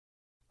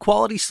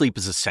Quality sleep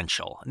is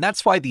essential, and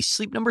that's why the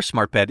Sleep Number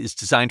Smart Bed is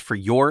designed for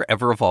your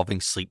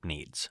ever-evolving sleep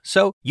needs.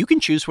 So you can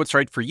choose what's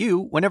right for you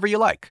whenever you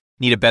like.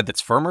 Need a bed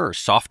that's firmer or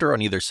softer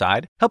on either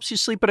side? Helps you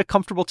sleep at a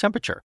comfortable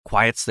temperature,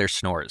 quiets their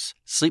snores.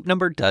 Sleep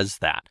Number does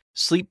that.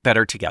 Sleep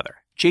better together.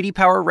 J.D.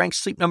 Power ranks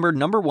Sleep Number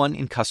 #1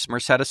 in customer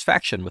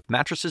satisfaction with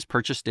mattresses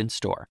purchased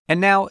in-store.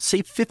 And now,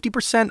 save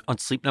 50% on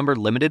Sleep Number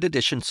limited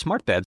edition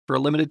smart beds for a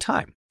limited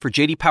time. For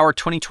J.D. Power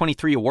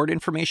 2023 award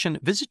information,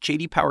 visit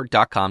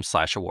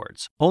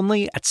jdpower.com/awards.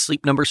 Only at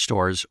Sleep Number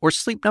stores or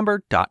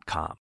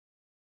sleepnumber.com.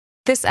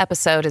 This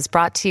episode is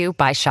brought to you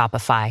by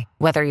Shopify.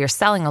 Whether you're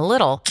selling a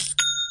little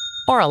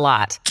or a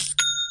lot,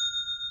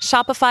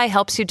 Shopify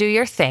helps you do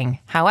your thing,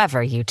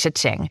 however you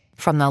cha-ching.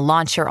 From the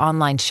launch your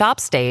online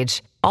shop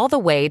stage, all the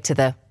way to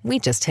the we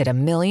just hit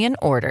 1 million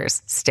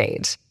orders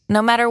stage.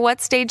 No matter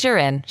what stage you're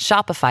in,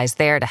 Shopify's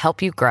there to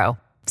help you grow.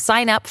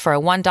 Sign up for a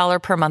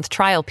 $1 per month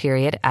trial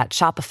period at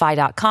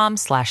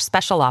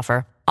shopify.com/special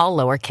offer, all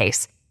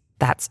lowercase.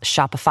 That's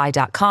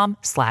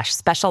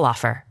shopify.com/special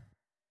offer.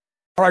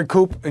 All right,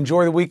 Coop,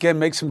 enjoy the weekend,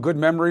 make some good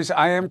memories.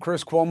 I am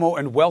Chris Cuomo,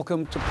 and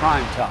welcome to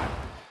Prime Time.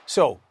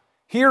 So,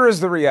 here is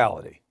the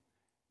reality.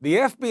 The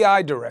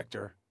FBI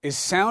director is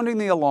sounding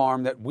the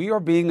alarm that we are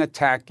being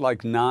attacked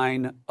like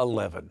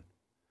 9/11.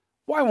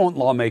 Why won't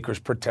lawmakers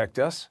protect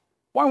us?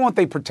 Why won't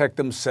they protect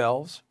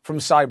themselves from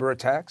cyber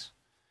attacks?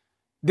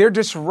 They're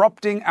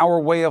disrupting our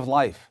way of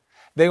life.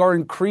 They are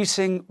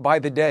increasing by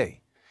the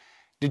day.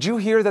 Did you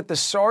hear that the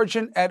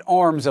Sergeant at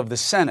Arms of the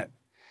Senate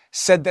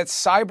said that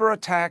cyber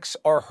attacks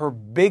are her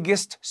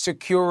biggest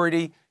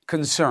security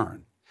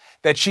concern?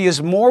 That she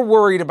is more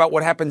worried about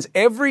what happens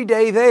every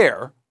day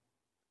there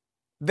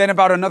than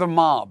about another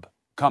mob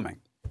coming.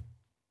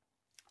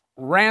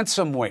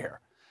 Ransomware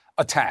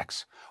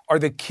attacks are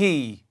the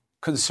key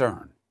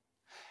concern.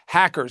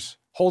 Hackers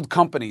hold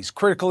companies,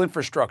 critical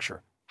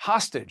infrastructure,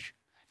 hostage,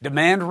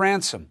 demand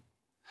ransom.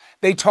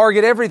 They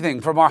target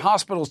everything from our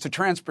hospitals to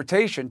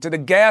transportation to the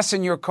gas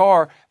in your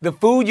car, the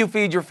food you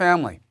feed your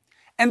family.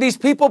 And these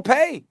people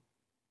pay,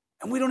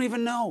 and we don't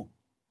even know.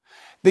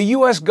 The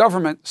U.S.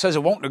 government says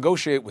it won't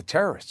negotiate with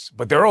terrorists,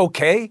 but they're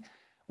okay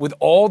with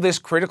all this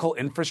critical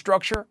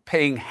infrastructure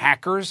paying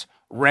hackers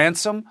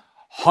ransom,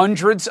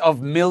 hundreds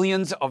of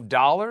millions of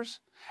dollars.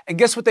 And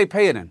guess what they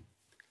pay it in?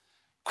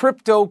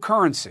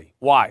 Cryptocurrency.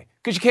 Why?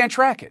 Because you can't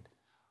track it.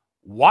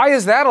 Why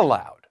is that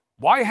allowed?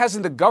 Why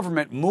hasn't the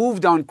government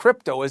moved on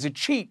crypto as a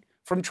cheat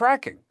from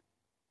tracking?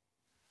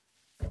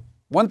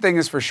 One thing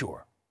is for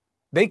sure.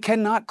 They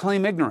cannot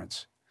claim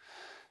ignorance.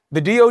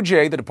 The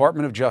DOJ, the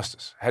Department of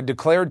Justice, had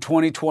declared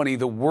 2020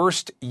 the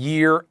worst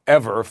year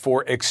ever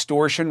for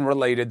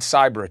extortion-related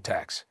cyber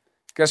attacks.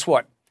 Guess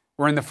what?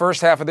 We're in the first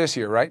half of this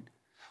year, right?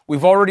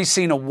 We've already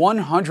seen a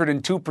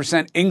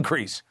 102%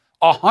 increase,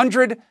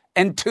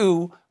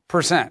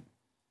 102%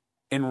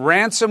 in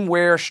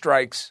ransomware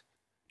strikes,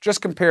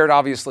 just compared,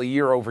 obviously,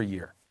 year over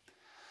year.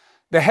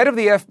 The head of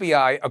the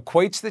FBI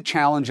equates the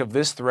challenge of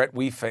this threat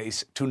we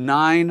face to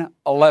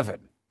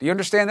 9/11. Do you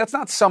understand? That's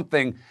not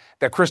something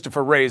that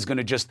Christopher Wray is going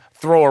to just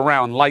throw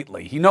around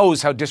lightly. He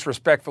knows how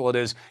disrespectful it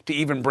is to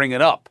even bring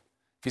it up.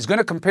 If he's going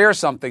to compare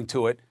something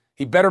to it,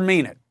 he better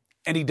mean it.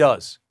 And he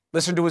does.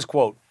 Listen to his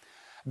quote.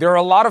 There are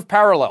a lot of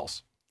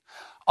parallels,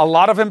 a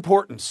lot of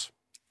importance,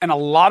 and a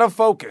lot of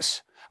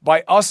focus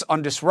by us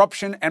on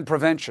disruption and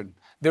prevention.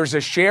 There's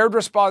a shared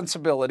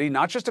responsibility,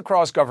 not just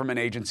across government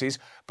agencies,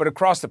 but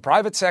across the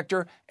private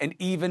sector and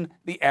even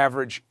the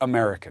average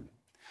American.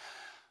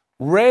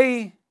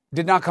 Wray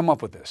did not come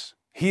up with this.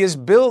 He is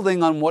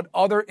building on what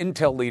other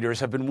intel leaders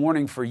have been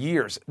warning for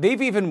years.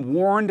 They've even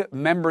warned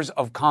members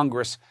of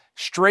Congress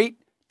straight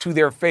to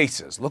their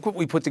faces. Look what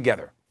we put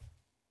together.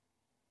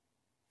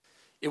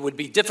 It would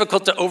be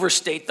difficult to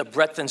overstate the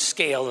breadth and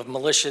scale of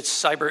malicious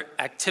cyber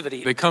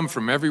activity. They come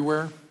from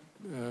everywhere.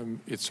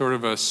 It's sort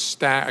of a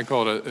stack, I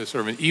call it a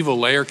sort of an evil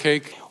layer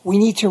cake. We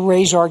need to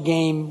raise our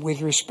game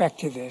with respect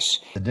to this.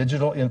 The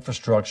digital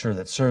infrastructure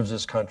that serves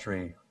this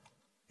country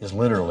is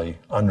literally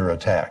under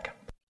attack.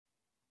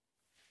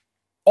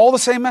 All the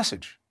same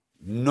message.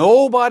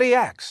 Nobody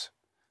acts.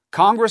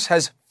 Congress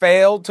has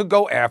failed to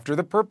go after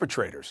the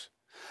perpetrators,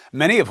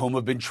 many of whom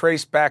have been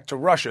traced back to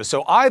Russia.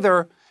 So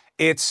either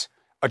it's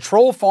a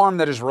troll farm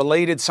that is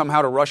related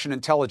somehow to Russian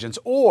intelligence,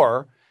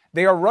 or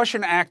they are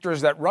Russian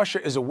actors that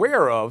Russia is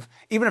aware of,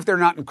 even if they're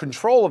not in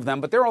control of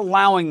them, but they're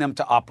allowing them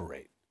to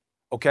operate.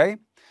 Okay?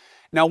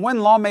 Now, when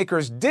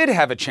lawmakers did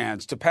have a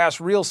chance to pass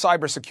real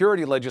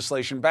cybersecurity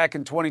legislation back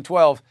in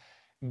 2012,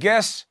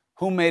 guess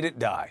who made it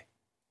die?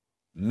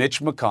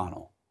 Mitch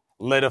McConnell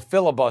led a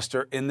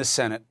filibuster in the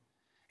Senate.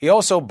 He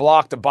also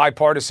blocked a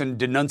bipartisan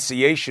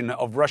denunciation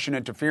of Russian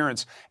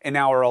interference in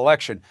our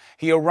election.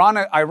 He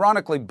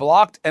ironically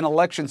blocked an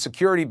election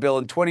security bill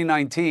in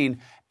 2019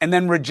 and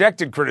then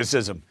rejected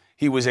criticism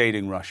he was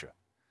aiding Russia.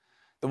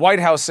 The White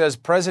House says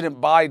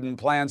President Biden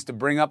plans to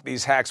bring up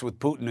these hacks with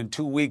Putin in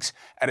 2 weeks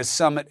at a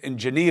summit in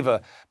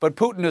Geneva, but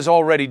Putin is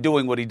already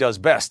doing what he does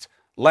best,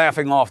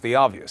 laughing off the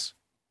obvious.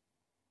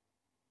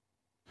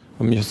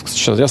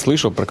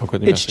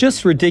 It's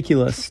just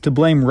ridiculous to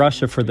blame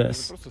Russia for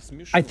this.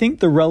 I think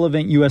the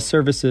relevant U.S.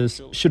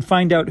 services should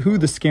find out who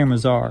the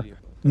scammers are,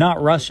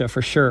 not Russia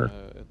for sure.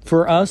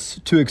 For us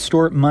to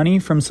extort money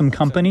from some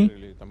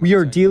company, we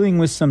are dealing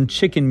with some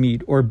chicken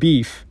meat or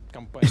beef.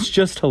 It's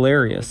just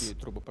hilarious.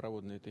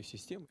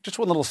 Just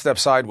one little step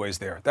sideways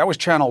there. That was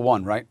Channel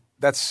 1, right?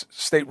 That's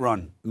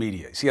state-run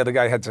media. See how the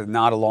guy had to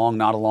nod along?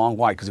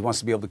 Why? Because he wants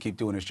to be able to keep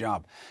doing his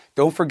job.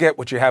 Don't forget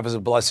what you have as a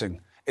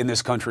blessing in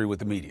this country with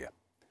the media.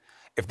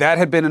 If that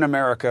had been in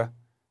America,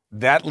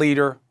 that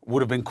leader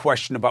would have been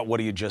questioned about what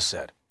he had just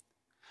said.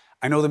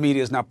 I know the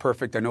media is not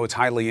perfect. I know it's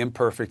highly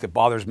imperfect. It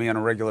bothers me on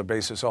a regular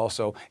basis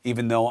also,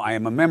 even though I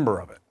am a member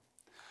of it.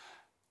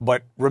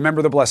 But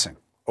remember the blessing,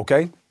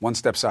 okay? One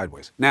step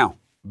sideways. Now,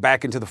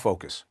 back into the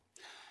focus.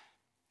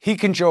 He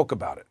can joke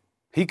about it.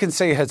 He can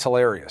say it's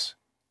hilarious.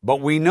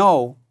 But we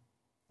know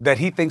that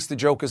he thinks the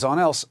joke is on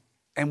us,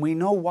 and we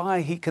know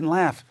why he can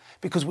laugh,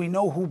 because we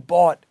know who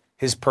bought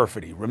his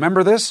perfidy.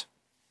 Remember this?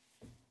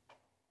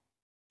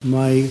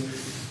 My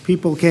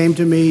people came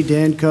to me,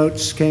 Dan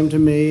Coates came to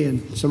me,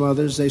 and some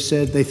others. They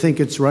said they think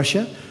it's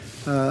Russia.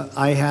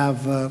 I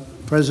have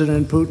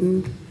President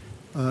Putin.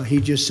 He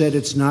just said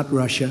it's not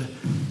Russia.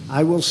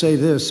 I will say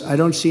this. I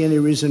don't see any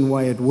reason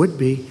why it would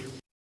be.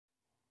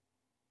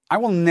 I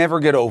will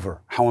never get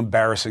over how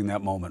embarrassing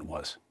that moment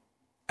was.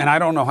 And I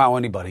don't know how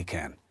anybody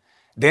can.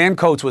 Dan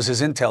Coates was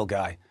his intel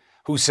guy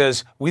who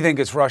says, we think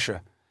it's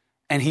Russia.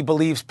 And he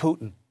believes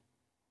Putin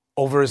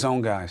over his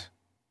own guys.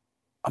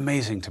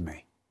 Amazing to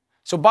me.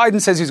 So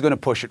Biden says he's going to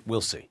push it.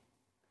 We'll see.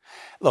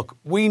 Look,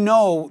 we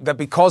know that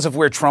because of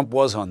where Trump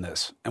was on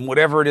this and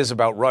whatever it is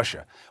about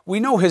Russia, we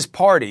know his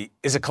party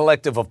is a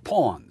collective of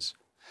pawns.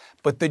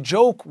 But the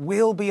joke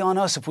will be on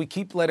us if we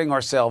keep letting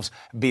ourselves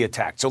be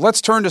attacked. So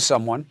let's turn to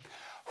someone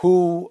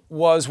who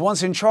was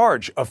once in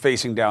charge of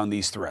facing down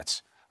these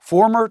threats.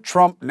 Former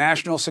Trump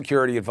National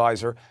Security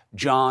Advisor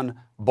John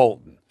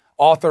Bolton,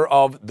 author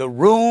of The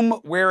Room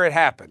Where It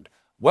Happened.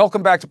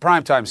 Welcome back to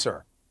Primetime,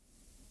 sir.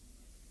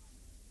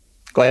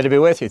 Glad to be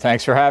with you.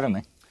 Thanks for having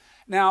me.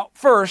 Now,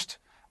 first,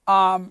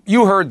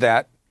 you heard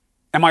that.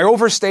 Am I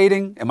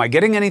overstating? Am I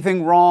getting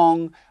anything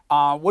wrong?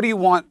 What do you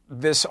want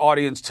this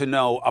audience to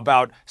know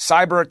about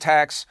cyber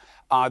attacks,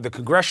 the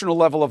congressional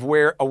level of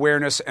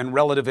awareness and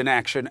relative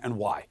inaction, and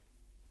why?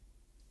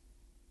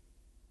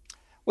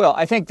 Well,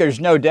 I think there's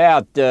no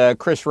doubt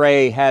Chris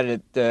Wray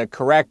had it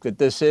correct that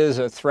this is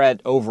a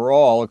threat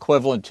overall,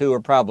 equivalent to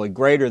or probably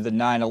greater than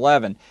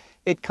 9/11.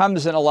 It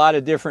comes in a lot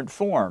of different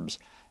forms.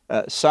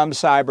 Some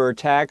cyber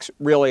attacks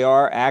really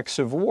are acts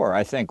of war.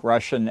 I think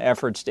Russian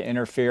efforts to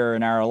interfere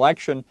in our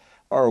election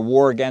are a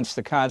war against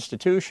the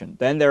Constitution.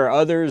 Then there are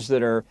others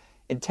that are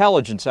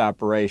intelligence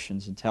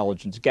operations,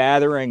 intelligence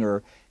gathering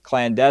or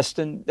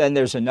clandestine. Then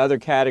there's another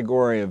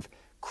category of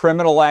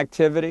criminal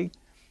activity.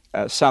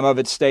 Some of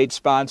it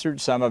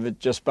state-sponsored, some of it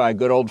just by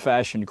good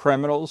old-fashioned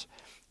criminals.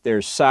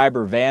 There's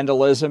cyber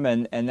vandalism,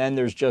 and then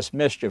there's just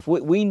mischief.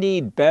 We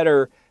need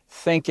better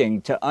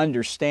thinking to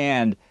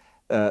understand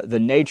the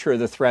nature of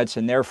the threats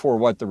and therefore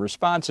what the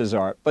responses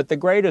are. But the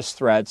greatest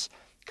threats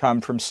come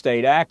from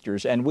state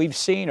actors, and we've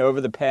seen over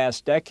the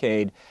past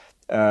decade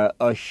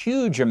a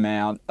huge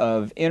amount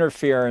of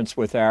interference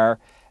with our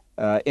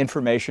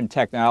information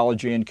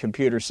technology and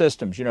computer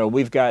systems. You know,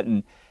 we've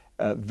gotten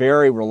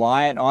very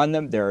reliant on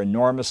them. They're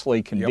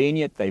enormously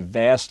convenient. Yep. They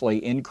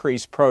vastly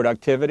increase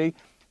productivity,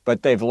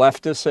 but they've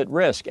left us at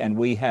risk, and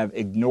we have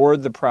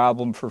ignored the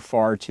problem for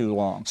far too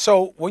long.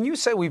 So when you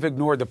say we've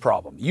ignored the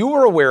problem, you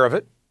were aware of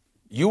it.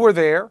 You were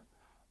there.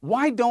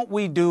 Why don't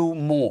we do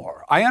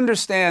more? I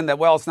understand that,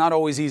 well, it's not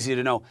always easy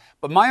to know,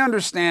 but my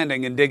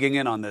understanding in digging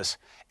in on this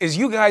is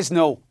you guys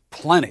know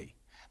plenty.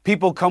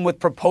 People come with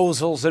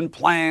proposals and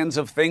plans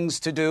of things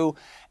to do,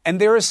 and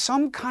there is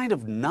some kind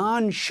of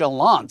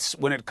nonchalance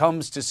when it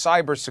comes to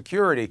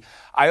cybersecurity.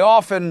 I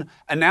often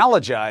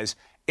analogize,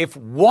 if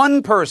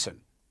one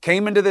person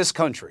came into this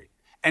country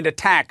and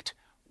attacked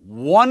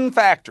one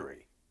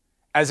factory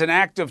as an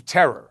act of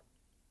terror,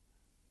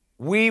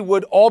 we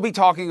would all be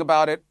talking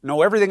about it,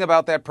 know everything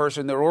about that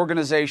person, their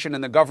organization,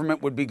 and the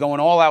government would be going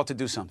all out to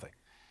do something.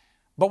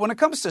 But when it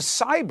comes to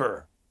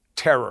cyber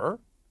terror,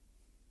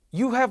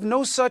 you have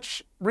no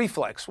such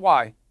reflex.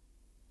 Why?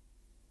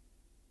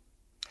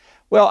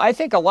 Well, I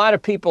think a lot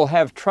of people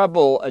have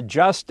trouble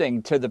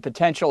adjusting to the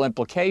potential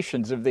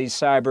implications of these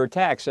cyber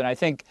attacks. And I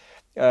think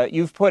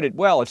you've put it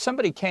well. If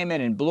somebody came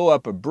in and blew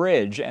up a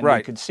bridge and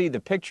we could see the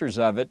pictures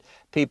of it,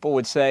 people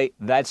would say,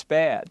 that's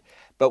bad.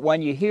 But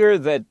when you hear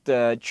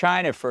that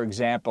China, for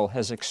example,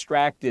 has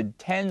extracted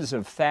tens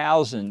of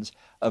thousands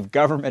of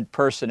government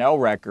personnel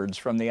records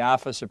from the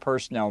Office of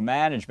Personnel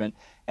Management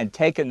and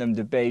taken them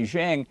to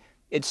Beijing,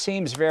 it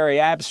seems very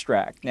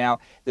abstract. Now,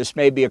 this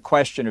may be a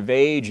question of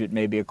age. It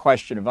may be a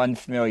question of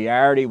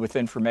unfamiliarity with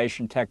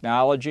information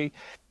technology.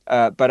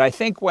 But I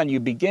think when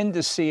you begin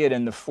to see it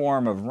in the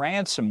form of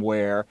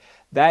ransomware,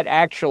 that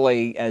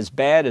actually, as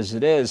bad as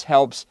it is,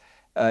 helps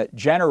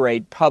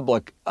generate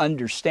public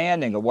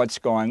understanding of what's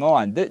going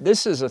on.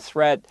 This is a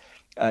threat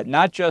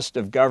not just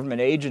of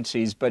government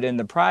agencies, but in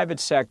the private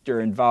sector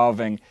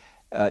involving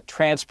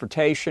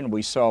transportation.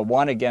 We saw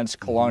one against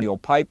Colonial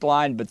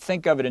Pipeline, but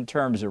think of it in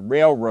terms of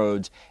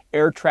railroads,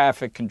 air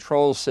traffic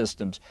control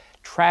systems,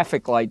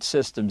 traffic light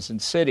systems in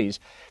cities.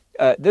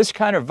 This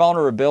kind of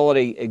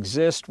vulnerability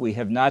exists. We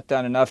have not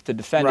done enough to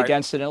defend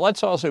against it. And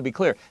let's also be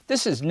clear,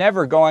 this is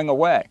never going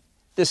away.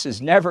 This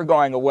is never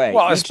going away.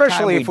 Well,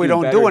 especially if we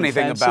don't do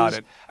anything about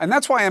it. And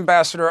that's why,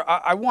 Ambassador,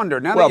 I wonder,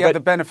 now that you have the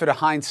benefit of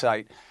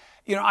hindsight,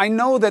 I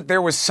know that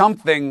there was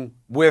something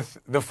with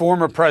the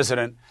former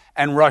president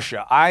and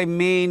Russia. I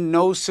mean,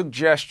 no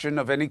suggestion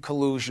of any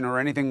collusion or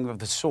anything of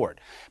the sort.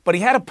 But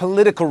he had a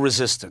political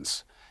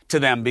resistance to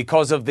them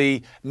because of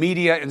the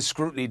media and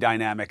scrutiny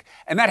dynamic.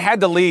 And that had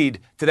to lead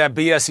to that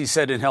BS he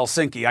said in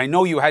Helsinki. I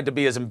know you had to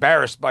be as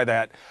embarrassed by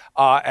that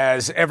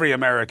as every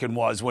American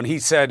was when he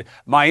said,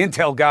 my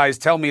intel guys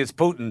tell me it's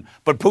Putin,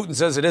 but Putin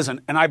says it isn't,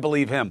 and I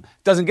believe him.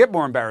 Doesn't get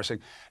more embarrassing.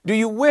 Do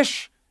you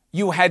wish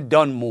you had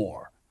done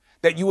more,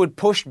 that you had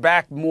pushed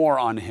back more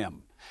on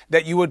him,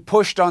 that you had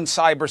pushed on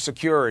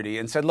cybersecurity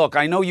and said, look,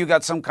 I know you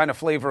got some kind of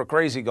flavor of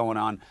crazy going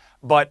on,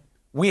 but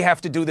we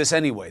have to do this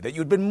anyway, that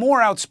you'd been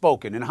more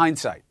outspoken in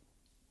hindsight?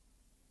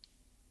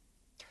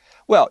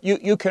 Well,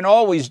 you can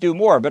always do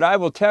more, but I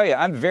will tell you,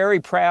 I'm very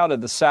proud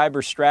of the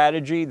cyber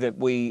strategy that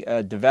we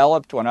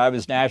developed when I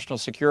was National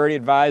Security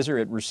Advisor.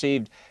 It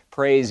received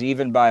praise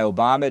even by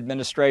Obama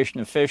administration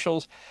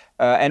officials.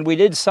 And we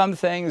did some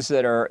things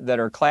that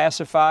are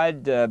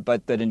classified,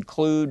 but that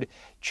include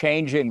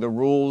changing the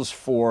rules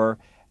for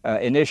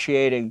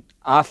initiating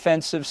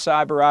offensive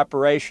cyber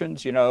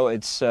operations.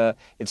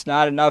 It's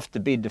not enough to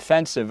be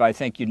defensive. I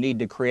think you need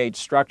to create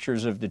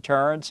structures of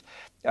deterrence.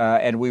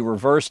 And we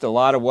reversed a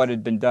lot of what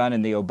had been done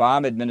in the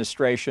Obama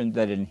administration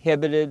that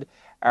inhibited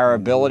our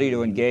ability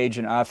to engage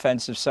in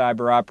offensive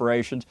cyber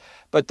operations.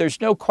 But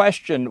there's no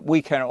question we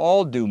can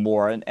all do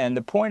more. And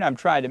the point I'm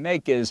trying to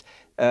make is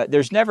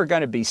there's never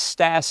going to be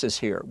stasis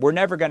here. We're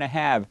never going to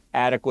have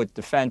adequate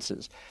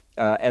defenses.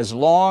 As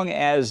long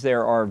as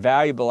there are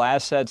valuable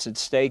assets at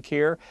stake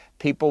here,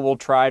 people will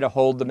try to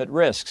hold them at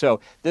risk. So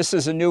this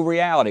is a new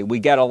reality. We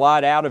get a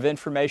lot out of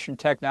information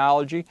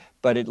technology,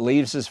 but it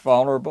leaves us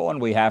vulnerable,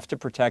 and we have to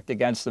protect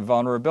against the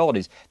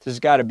vulnerabilities. This has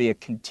got to be a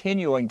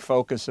continuing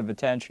focus of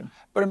attention.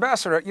 But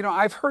Ambassador,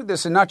 I've heard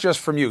this, and not just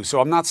from you,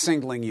 so I'm not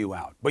singling you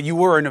out, but you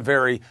were in a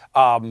very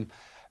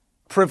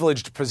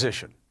privileged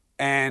position,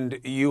 and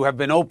you have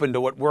been open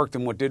to what worked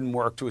and what didn't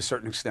work to a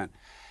certain extent.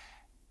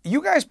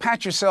 You guys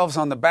pat yourselves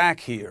on the back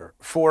here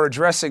for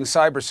addressing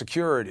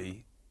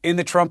cybersecurity in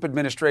the Trump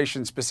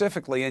administration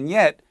specifically, and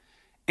yet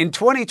in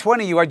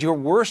 2020 you had your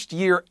worst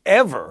year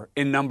ever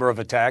in number of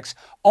attacks,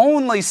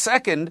 only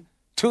second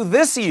to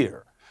this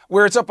year,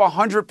 where it's up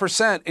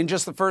 100% in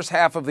just the first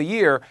half of the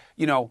year,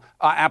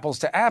 apples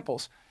to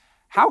apples.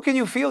 How can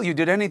you feel you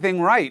did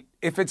anything right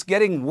if it's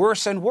getting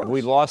worse and worse?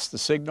 We lost the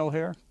signal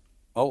here.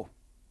 Oh.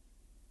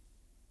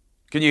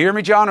 Can you hear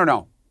me, John, or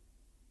no?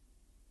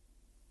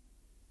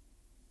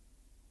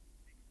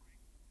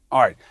 All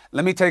right,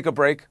 let me take a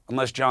break,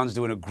 unless John's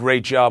doing a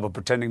great job of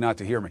pretending not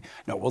to hear me.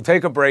 No, we'll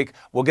take a break,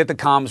 we'll get the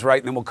comms right,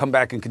 and then we'll come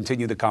back and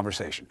continue the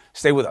conversation.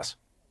 Stay with us.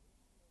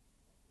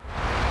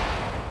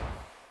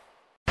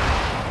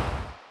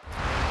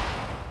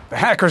 The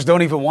hackers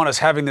don't even want us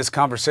having this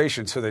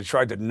conversation, so they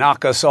tried to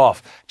knock us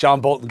off. John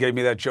Bolton gave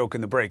me that joke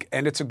in the break,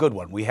 and it's a good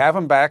one. We have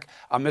him back.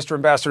 Mr.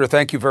 Ambassador,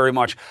 thank you very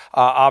much.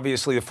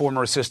 Obviously, the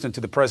former assistant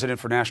to the President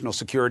for National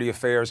Security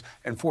Affairs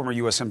and former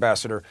U.S.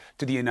 Ambassador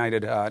to the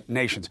United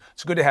Nations.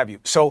 It's good to have you.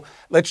 So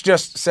let's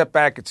just step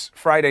back. It's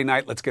Friday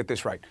night. Let's get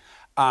this right.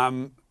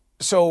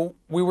 So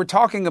we were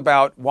talking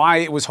about why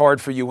it was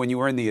hard for you when you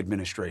were in the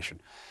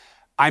administration.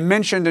 I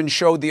mentioned and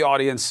showed the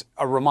audience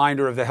a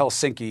reminder of the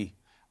Helsinki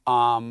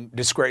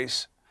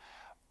disgrace.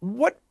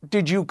 What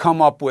did you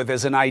come up with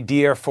as an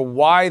idea for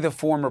why the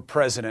former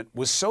president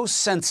was so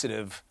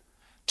sensitive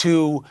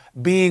to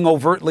being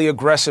overtly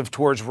aggressive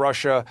towards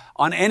Russia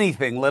on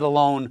anything, let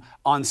alone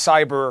on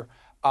cyber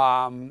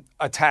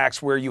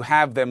attacks where you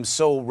have them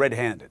so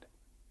red-handed?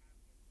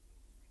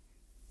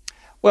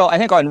 Well, I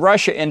think on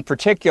Russia in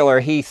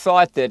particular, he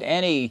thought that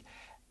any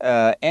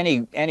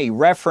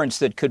reference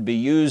that could be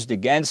used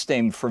against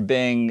him for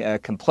being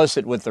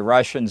complicit with the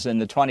Russians in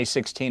the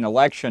 2016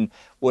 election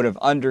would have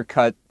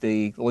undercut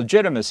the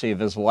legitimacy of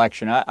his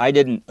election. I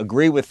didn't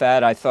agree with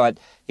that. I thought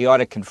he ought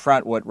to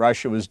confront what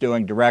Russia was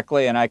doing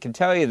directly. And I can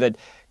tell you that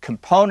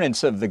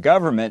components of the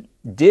government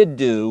did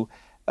do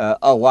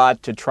a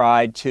lot to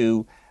try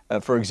to,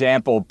 for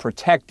example,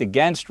 protect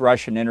against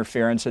Russian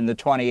interference in the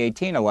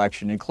 2018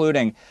 election,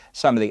 including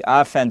some of the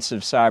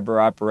offensive cyber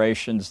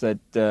operations that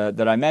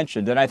I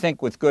mentioned. And I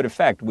think with good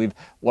effect. We've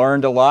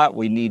learned a lot.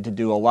 We need to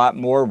do a lot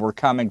more. We're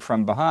coming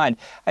from behind.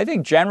 I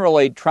think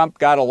generally Trump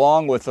got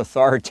along with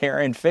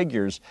authoritarian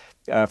figures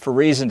for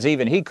reasons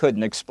even he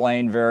couldn't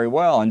explain very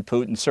well, and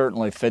Putin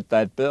certainly fit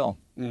that bill.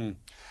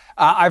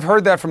 I've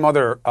heard that from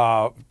other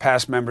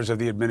past members of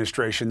the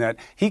administration, that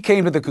he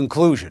came to the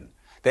conclusion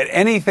that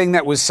anything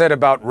that was said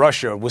about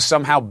Russia was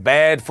somehow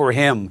bad for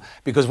him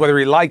because whether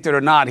he liked it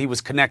or not, he was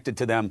connected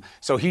to them.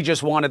 So he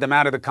just wanted them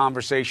out of the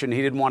conversation.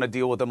 He didn't want to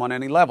deal with them on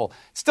any level.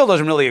 Still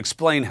doesn't really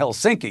explain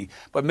Helsinki,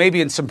 but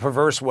maybe in some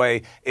perverse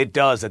way it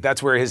does,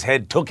 that's where his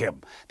head took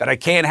him, that I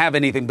can't have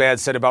anything bad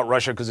said about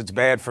Russia because it's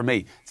bad for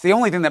me. It's the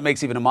only thing that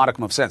makes even a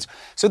modicum of sense.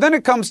 So then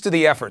it comes to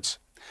the efforts.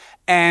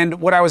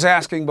 And what I was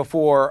asking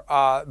before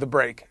the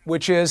break,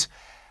 which is,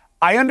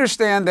 I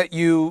understand that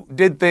you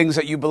did things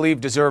that you believe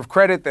deserve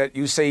credit, that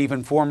you say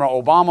even former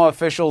Obama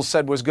officials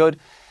said was good,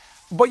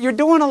 but you're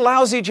doing a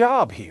lousy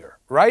job here,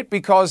 right?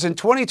 Because in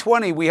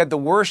 2020, we had the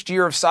worst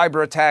year of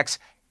cyber attacks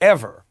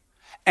ever.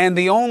 And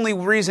the only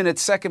reason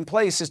it's second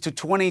place is to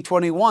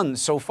 2021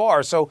 so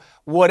far. So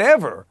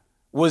whatever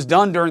was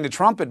done during the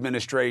Trump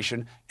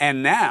administration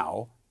and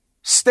now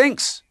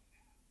stinks.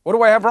 What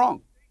do I have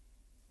wrong?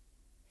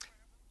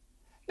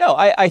 No,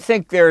 I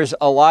think there's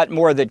a lot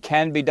more that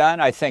can be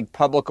done. I think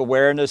public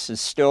awareness is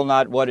still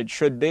not what it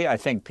should be. I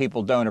think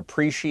people don't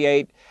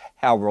appreciate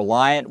how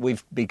reliant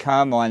we've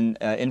become on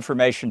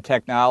information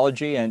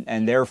technology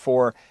and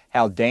therefore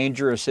how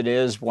dangerous it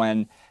is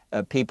when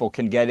people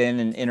can get in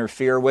and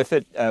interfere with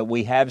it.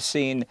 We have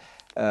seen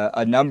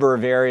a number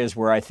of areas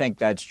where I think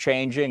that's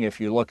changing. If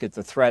you look at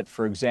the threat,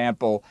 for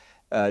example,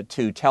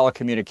 to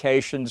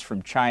telecommunications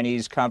from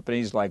Chinese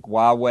companies like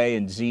Huawei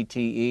and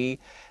ZTE,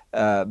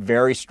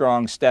 very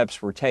strong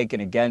steps were taken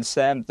against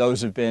them.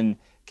 Those have been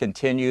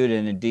continued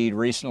and indeed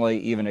recently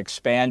even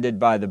expanded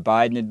by the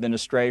Biden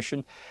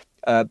administration.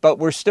 But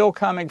we're still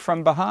coming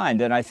from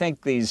behind. And I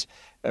think these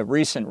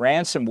recent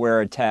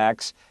ransomware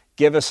attacks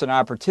give us an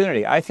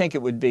opportunity. I think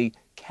it would be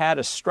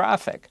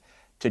catastrophic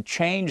to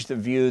change the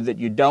view that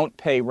you don't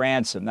pay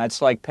ransom.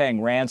 That's like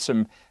paying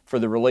ransom for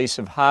the release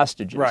of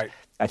hostages. Right.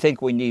 I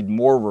think we need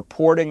more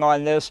reporting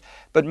on this,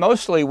 but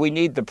mostly we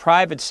need the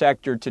private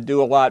sector to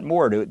do a lot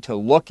more, to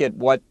look at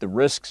what the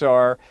risks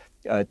are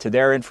to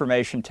their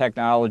information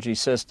technology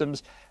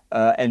systems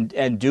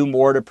and do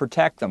more to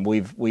protect them.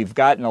 We've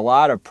gotten a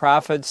lot of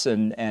profits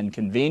and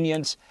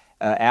convenience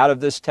out of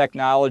this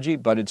technology,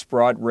 but it's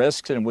brought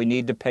risks and we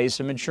need to pay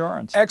some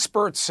insurance.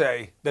 Experts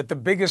say that the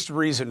biggest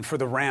reason for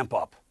the ramp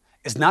up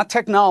is not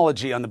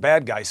technology on the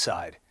bad guy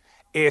side.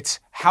 It's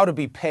how to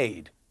be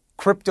paid,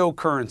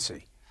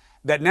 cryptocurrency.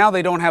 That now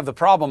they don't have the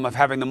problem of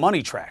having the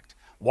money tracked.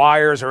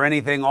 Wires or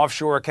anything,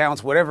 offshore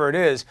accounts, whatever it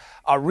is,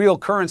 a real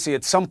currency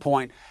at some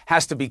point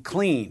has to be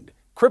cleaned.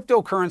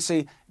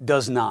 Cryptocurrency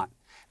does not.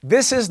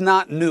 This is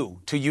not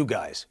new to you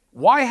guys.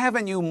 Why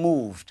haven't you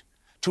moved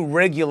to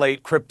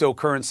regulate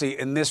cryptocurrency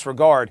in this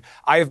regard?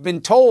 I have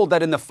been told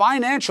that in the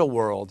financial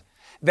world,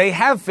 they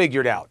have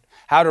figured out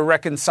how to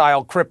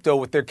reconcile crypto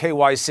with their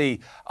KYC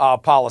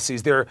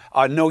policies, their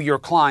know your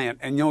client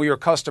and know your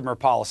customer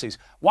policies.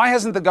 Why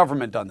hasn't the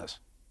government done this?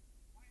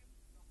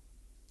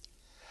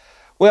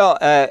 Well,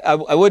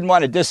 I wouldn't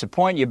want to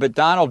disappoint you, but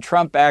Donald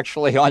Trump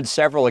actually on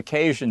several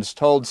occasions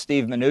told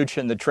Steve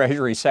Mnuchin, the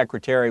Treasury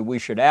Secretary, we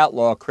should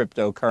outlaw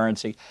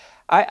cryptocurrency.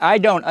 I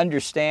don't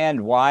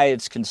understand why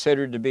it's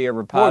considered to be a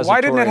repository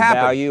why didn't it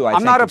happen? value.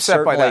 I'm not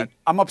upset by that.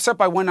 I'm upset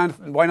by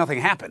why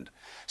nothing happened.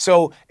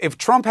 So if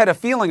Trump had a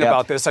feeling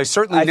about this, I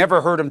certainly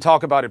never heard him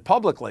talk about it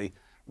publicly.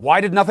 Why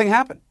did nothing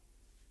happen?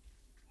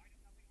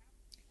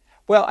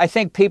 Well, I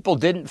think people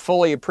didn't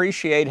fully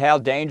appreciate how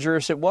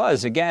dangerous it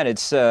was. Again,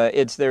 there's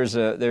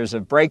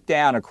a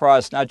breakdown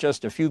across not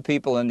just a few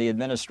people in the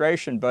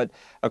administration, but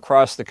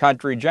across the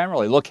country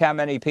generally. Look how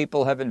many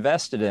people have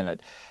invested in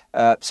it.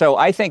 So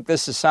I think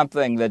this is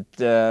something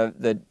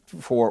that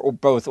for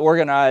both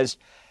organized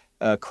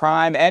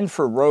crime and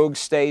for rogue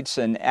states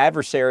and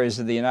adversaries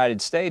of the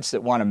United States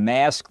that want to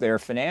mask their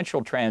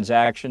financial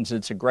transactions,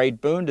 it's a great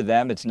boon to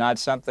them. It's not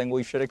something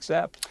we should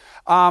accept.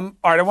 All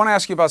right, I want to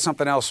ask you about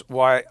something else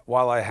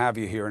while I have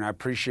you here, and I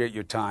appreciate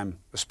your time,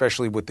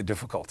 especially with the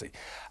difficulty.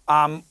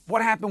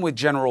 What happened with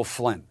General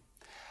Flynn?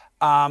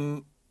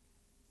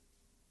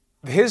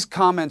 His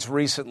comments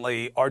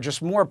recently are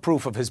just more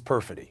proof of his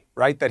perfidy,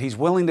 right? That he's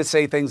willing to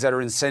say things that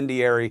are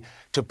incendiary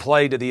to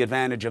play to the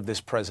advantage of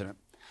this president.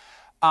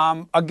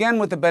 Again,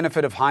 with the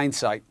benefit of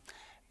hindsight,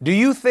 do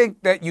you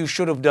think that you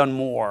should have done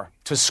more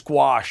to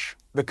squash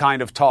the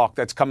kind of talk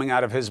that's coming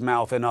out of his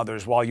mouth and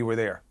others while you were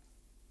there?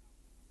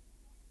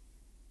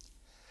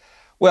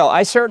 Well,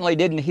 I certainly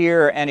didn't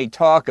hear any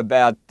talk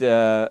about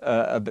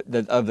of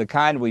the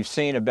kind we've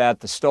seen about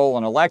the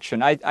stolen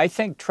election. I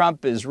think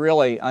Trump is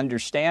really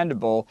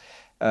understandable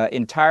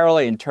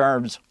entirely in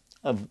terms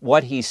of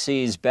what he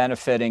sees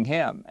benefiting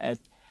him.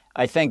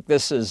 I think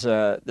this was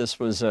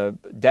a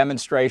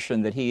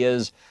demonstration that he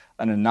is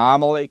an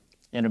anomaly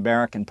in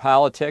American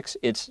politics.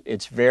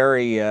 It's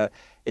very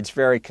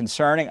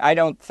concerning. I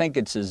don't think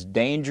it's as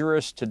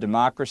dangerous to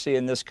democracy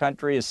in this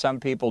country as some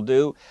people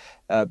do,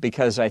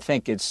 because I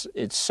think it's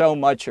so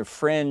much a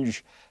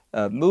fringe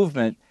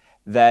movement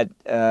that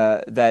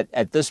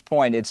at this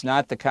point it's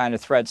not the kind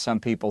of threat some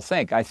people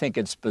think. I think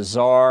it's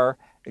bizarre,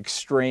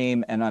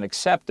 extreme, and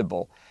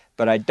unacceptable.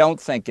 But I don't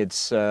think it's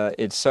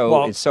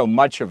so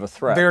much of a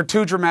threat. There are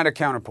two dramatic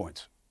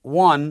counterpoints.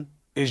 One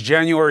is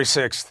January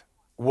 6th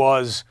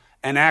was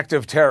an act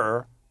of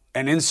terror,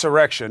 an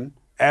insurrection,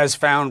 as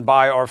found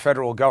by our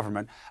federal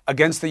government,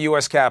 against the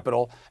U.S.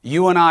 Capitol.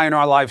 You and I in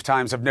our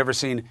lifetimes have never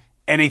seen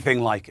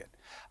anything like it.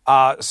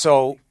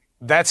 So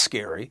that's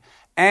scary.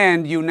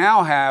 And you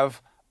now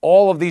have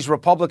all of these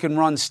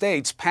Republican-run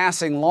states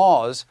passing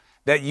laws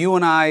that you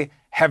and I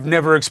have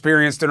never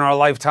experienced in our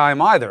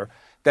lifetime either,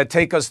 that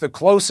take us the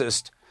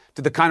closest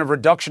to the kind of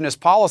reductionist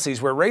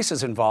policies where race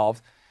is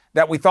involved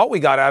that we thought we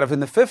got out of in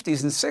the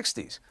 50s and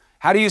 60s.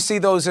 How do you see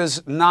those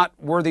as not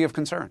worthy of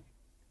concern?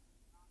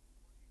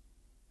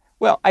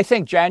 Well, I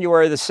think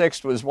January the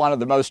 6th was one of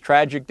the most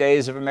tragic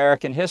days of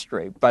American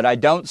history, but I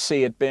don't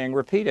see it being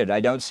repeated. I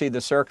don't see the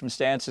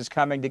circumstances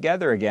coming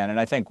together again. And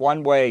I think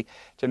one way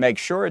to make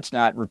sure it's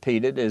not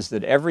repeated is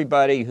that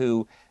everybody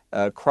who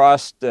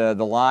crossed the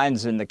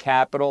lines in the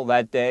Capitol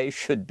that day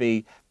should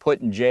be put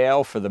in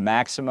jail for the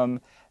maximum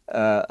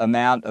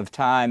amount of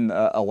time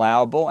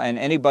allowable, and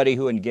anybody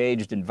who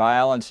engaged in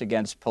violence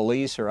against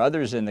police or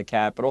others in the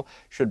Capitol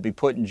should be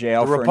put in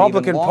jail for an even longer period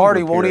of time. The Republican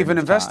Party won't even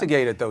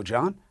investigate it, though,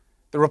 John.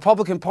 The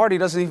Republican Party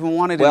doesn't even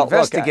want it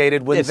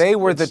investigated when they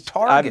were the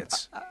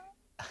targets.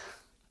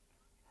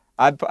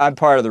 I'm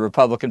part of the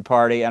Republican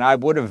Party, and I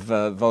would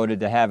have voted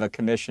to have a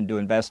commission to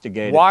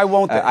investigate it. Why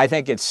won't they? I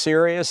think it's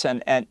serious,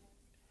 and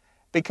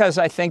because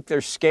I think they're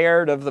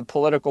scared of the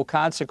political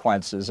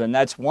consequences. And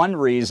that's one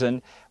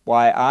reason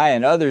why I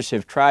and others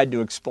have tried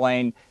to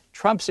explain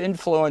Trump's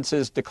influence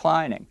is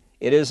declining.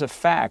 It is a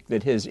fact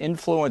that his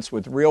influence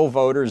with real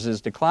voters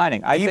is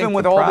declining. Even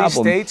with all these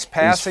states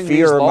passing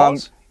these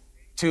laws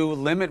to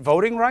limit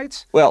voting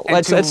rights? Well,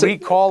 let's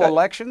recall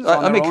elections?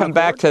 Let me come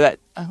back to that.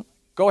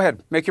 Go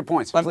ahead. Make your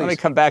points, please. Let me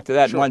come back to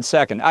that in 1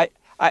 second.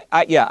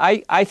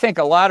 I think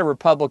a lot of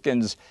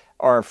Republicans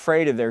are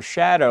afraid of their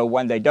shadow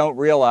when they don't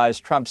realize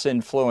Trump's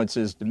influence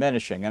is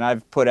diminishing. And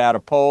I've put out a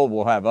poll,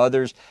 we'll have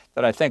others,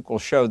 that I think will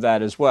show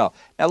that as well.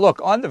 Now, look,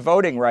 on the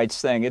voting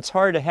rights thing, it's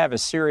hard to have a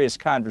serious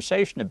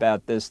conversation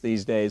about this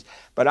these days,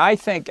 but I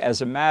think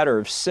as a matter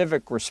of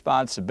civic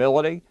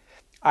responsibility,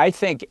 I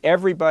think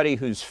everybody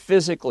who's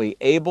physically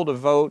able to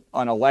vote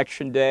on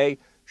Election Day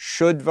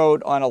should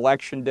vote on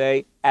Election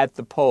Day at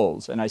the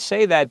polls. And I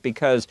say that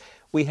because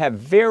we have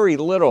very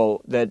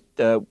little that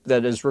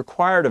is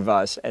required of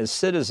us as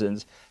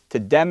citizens to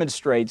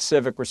demonstrate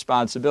civic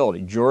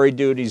responsibility. Jury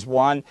duty is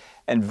one,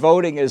 and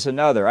voting is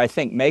another. I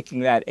think making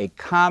that a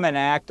common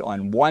act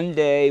on one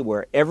day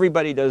where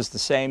everybody does the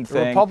same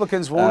thing. The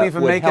Republicans won't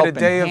even make it a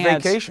day of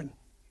vacation.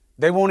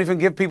 They won't even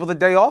give people the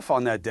day off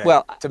on that day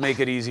to make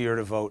it easier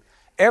to vote.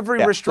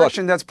 Every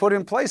restriction that's put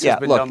in place has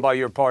been done by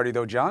your party,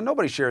 though, John.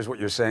 Nobody shares what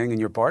you're saying in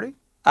your party.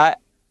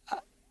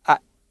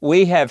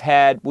 We have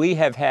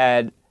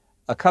had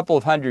a couple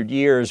of hundred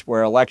years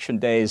where election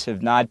days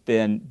have not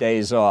been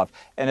days off,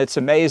 and it's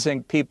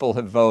amazing people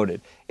have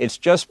voted. It's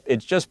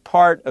just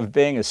part of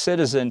being a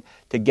citizen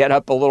to get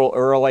up a little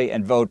early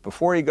and vote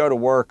before you go to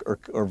work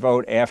or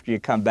vote after you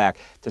come back.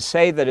 To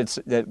say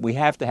that we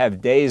have to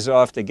have days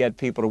off to get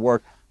people to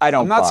work,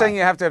 I'm not saying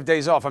you have to have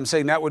days off. I'm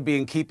saying that would be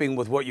in keeping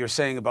with what you're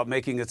saying about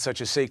making it such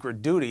a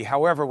sacred duty.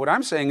 However, what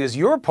I'm saying is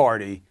your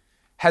party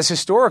has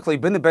historically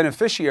been the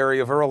beneficiary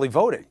of early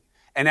voting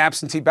and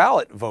absentee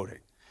ballot voting.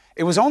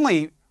 It was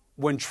only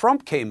when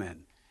Trump came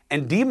in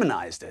and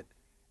demonized it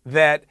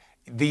that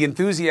the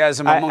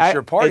enthusiasm amongst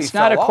your party it's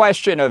not a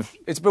question of...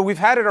 But we've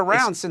had it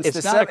around since the 1800s.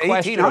 It's not a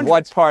question of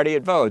what party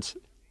it votes.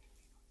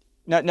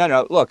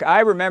 No. Look,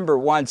 I remember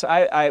once,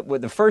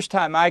 the first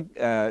time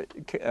I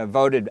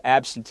voted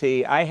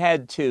absentee, I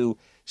had to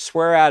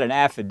swear out an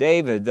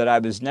affidavit that I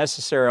was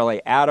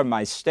necessarily out of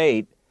my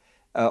state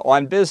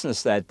on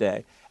business that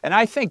day. And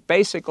I think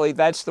basically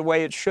that's the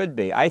way it should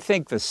be. I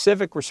think the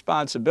civic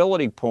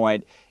responsibility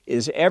point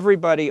is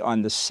everybody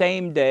on the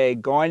same day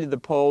going to the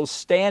polls,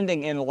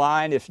 standing in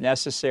line if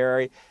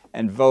necessary,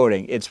 and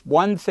voting. It's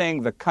one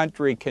thing the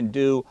country can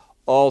do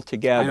all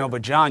together. I know,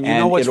 but John, you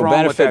know what's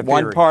wrong with that theory. It'll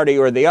benefit one party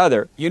or the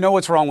other. You know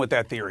what's wrong with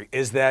that theory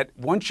is that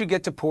once you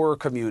get to poorer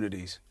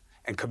communities,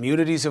 and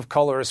communities of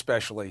color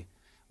especially,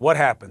 what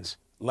happens?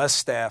 Less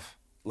staff,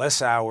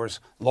 less hours,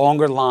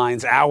 longer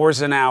lines,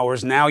 hours and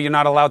hours. Now you're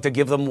not allowed to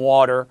give them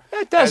water,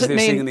 as they're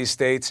seeing in these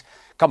states.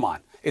 Come on.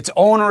 It's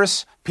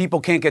onerous. People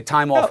can't get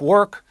time off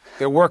work.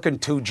 They're working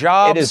 2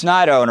 jobs. It is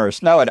not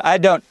onerous. No,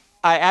 I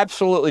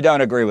absolutely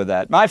don't agree with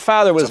that. My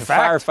father was a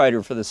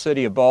firefighter for the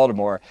city of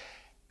Baltimore,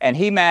 and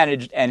he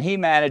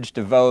managed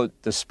to vote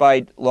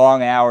despite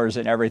long hours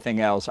and everything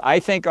else. I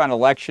think on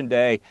Election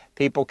Day,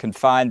 people can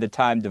find the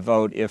time to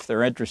vote if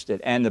they're interested.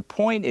 And the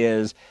point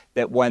is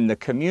that when the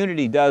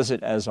community does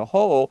it as a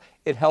whole,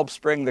 it helps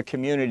bring the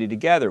community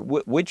together,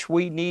 which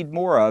we need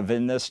more of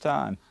in this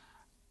time.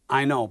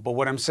 I know, but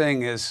what I'm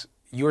saying is,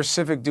 your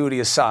civic duty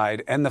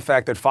aside, and the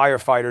fact that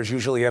firefighters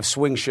usually have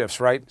swing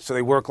shifts, right? So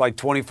they work like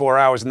 24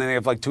 hours and then they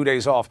have like 2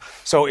 days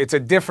off. So it's a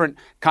different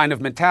kind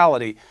of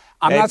mentality.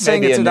 I'm not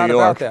saying it's not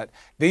about that.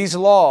 These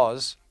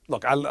laws,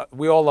 look,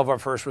 we all love our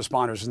first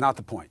responders, is not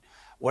the point.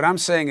 What I'm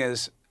saying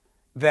is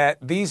that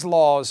these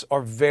laws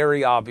are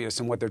very obvious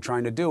in what they're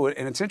trying to do.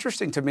 And it's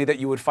interesting to me that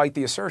you would fight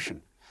the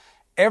assertion.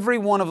 every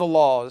one of the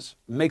laws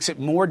makes it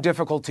more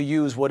difficult to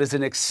use what is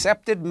an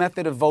accepted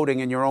method of voting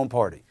in your own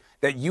party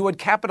that you had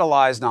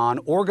capitalized on,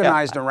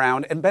 organized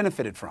around, and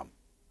benefited from.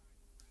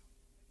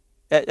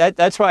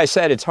 That's why I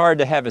said it's hard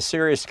to have a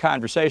serious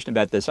conversation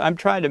about this. I'm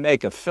trying to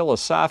make a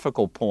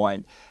philosophical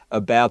point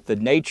about the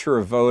nature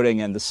of voting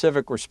and the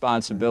civic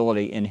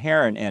responsibility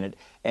inherent in it,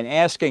 and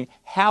asking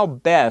how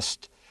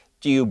best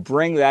do you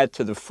bring that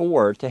to the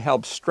fore to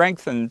help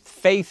strengthen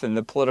faith in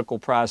the political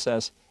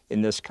process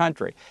in this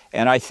country.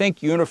 And I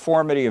think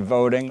uniformity of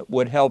voting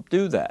would help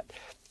do that.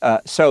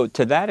 So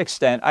to that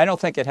extent, I don't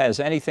think it has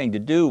anything to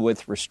do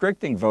with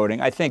restricting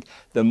voting. I think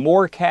the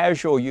more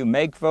casual you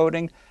make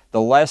voting,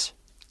 the less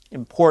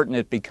important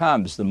it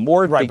becomes. The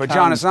more it right, becomes, but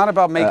John, it's not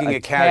about making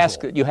it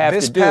casual. That you have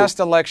this to do. past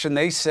election,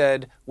 they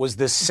said, was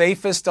the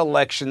safest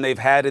election they've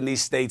had in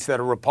these states that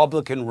are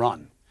Republican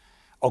run.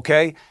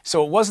 Okay?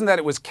 So it wasn't that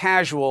it was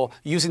casual,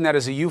 using that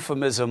as a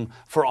euphemism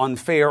for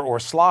unfair or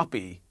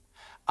sloppy.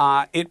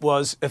 It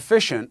was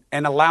efficient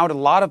and allowed a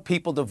lot of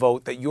people to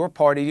vote that your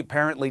party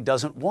apparently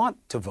doesn't want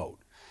to vote.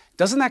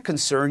 Doesn't that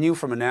concern you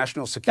from a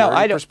national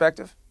security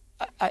perspective?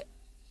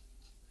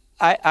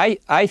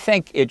 I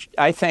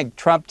think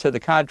Trump, to the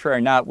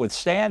contrary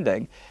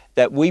notwithstanding,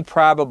 that we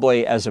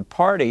probably as a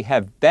party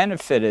have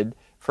benefited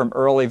from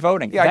early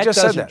voting. Yeah, that I just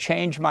doesn't said that.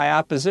 change my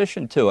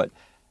opposition to it.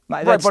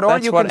 Right, but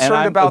aren't you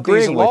concerned about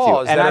these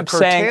laws and that I'm are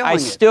saying I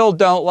still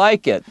don't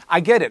like it. I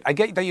get it. I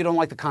get that you don't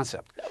like the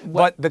concept.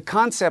 But the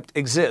concept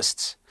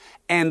exists,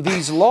 and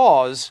these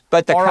laws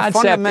but the are a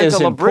concept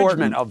fundamental is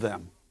abridgment of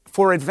them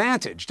for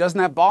advantage. Doesn't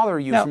that bother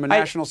you from a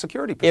national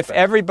security perspective? If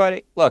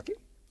everybody, look,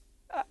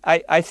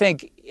 I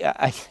think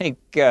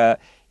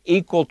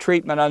equal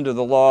treatment under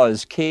the law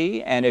is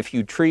key, and if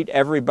you treat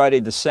everybody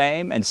the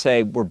same and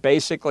say we're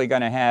basically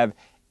going to have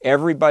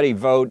everybody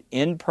vote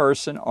in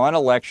person on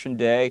Election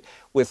Day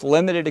with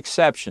limited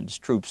exceptions,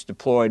 troops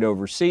deployed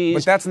overseas,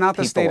 but that's not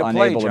the state of play,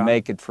 people unable John. to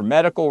make it for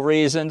medical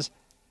reasons.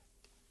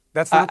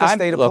 That's not the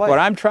state of play. Look, what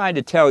I'm trying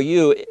to tell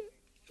you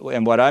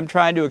and what I'm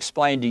trying to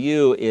explain to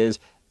you is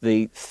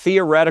the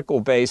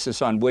theoretical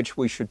basis on which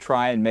we should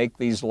try and make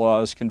these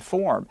laws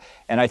conform.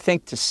 And I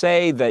think to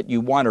say that you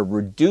want to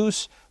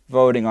reduce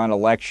voting on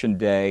Election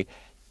Day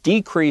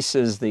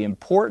decreases the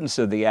importance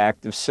of the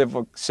act of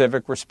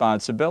civic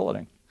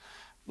responsibility.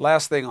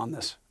 Last thing on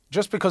this,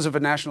 just because of a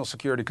national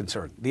security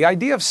concern, the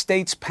idea of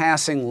states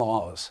passing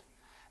laws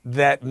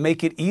that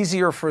make it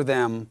easier for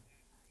them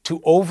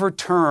to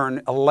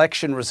overturn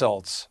election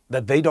results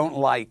that they don't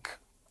like,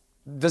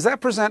 does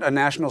that present a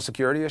national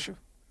security issue?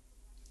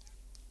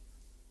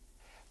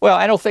 Well,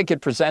 I don't think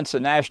it presents a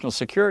national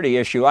security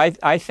issue.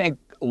 I think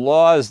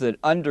laws that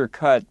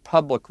undercut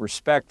public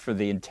respect for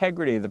the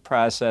integrity of the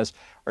process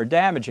are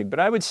damaging. But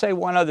I would say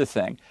one other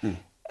thing.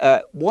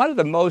 One of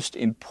the most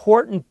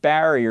important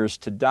barriers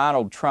to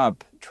Donald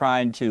Trump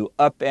trying to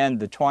upend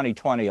the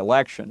 2020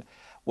 election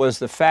was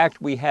the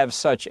fact we have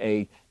such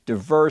a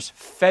diverse,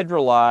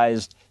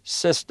 federalized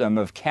system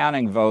of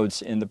counting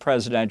votes in the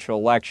presidential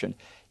election.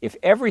 If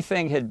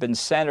everything had been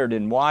centered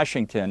in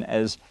Washington,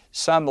 as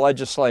some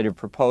legislative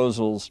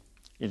proposals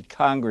in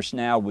Congress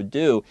now would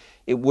do,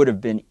 it would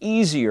have been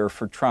easier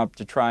for Trump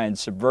to try and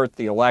subvert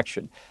the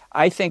election.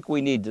 I think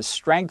we need to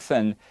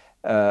strengthen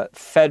the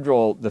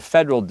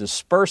federal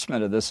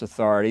disbursement of this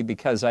authority,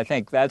 because I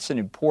think that's an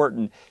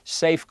important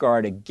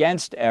safeguard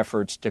against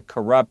efforts to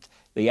corrupt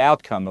the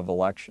outcome of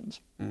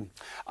elections.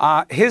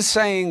 His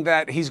saying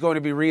that he's going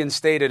to be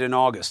reinstated in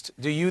August,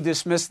 do you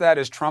dismiss that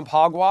as Trump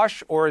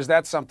hogwash, or is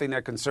that something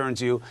that concerns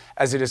you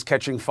as it is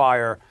catching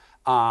fire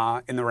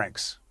in the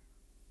ranks?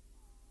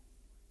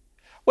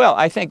 Well,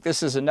 I think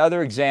this is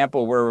another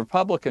example where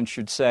Republicans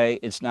should say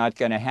it's not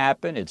going to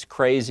happen, it's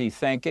crazy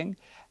thinking.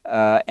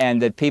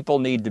 And that people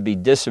need to be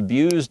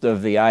disabused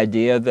of the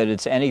idea that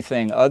it's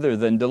anything other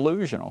than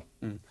delusional.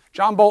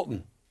 John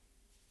Bolton,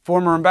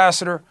 former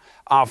ambassador,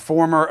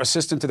 former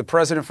assistant to the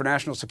president for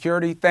national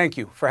security, thank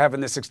you for having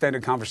this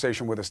extended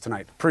conversation with us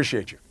tonight.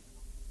 Appreciate you.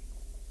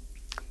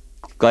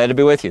 Glad to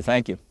be with you.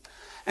 Thank you.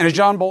 And as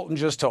John Bolton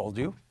just told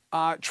you,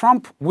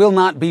 Trump will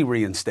not be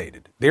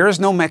reinstated. There is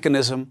no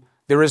mechanism.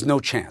 There is no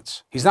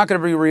chance. He's not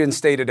going to be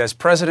reinstated as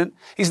president.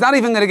 He's not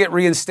even going to get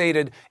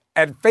reinstated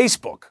at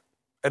Facebook.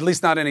 At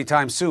least not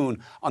anytime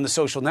soon. On the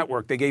social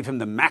network, they gave him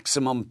the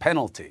maximum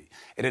penalty.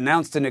 It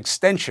announced an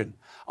extension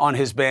on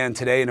his ban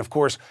today, and of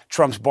course,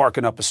 Trump's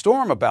barking up a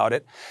storm about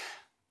it.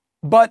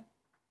 But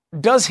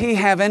does he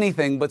have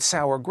anything but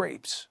sour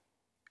grapes?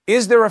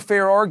 Is there a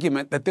fair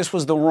argument that this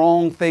was the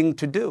wrong thing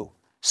to do?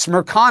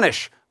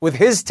 Smirkanish with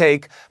his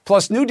take,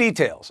 plus new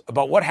details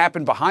about what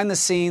happened behind the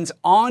scenes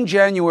on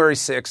January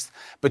 6th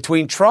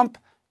between Trump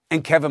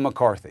and Kevin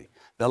McCarthy.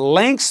 The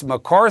lengths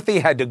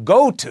McCarthy had to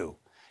go to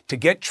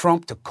get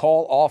Trump to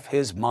call off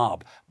his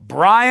mob.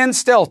 Brian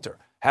Stelter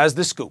has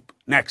the scoop.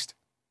 Next.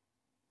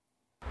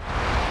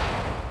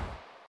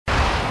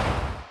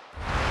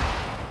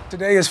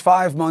 Today is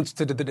 5 months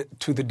to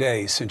the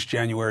day since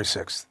January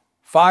 6th.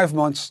 5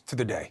 months to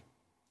the day.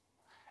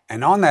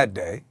 And on that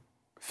day,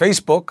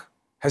 Facebook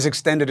has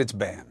extended its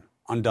ban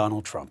on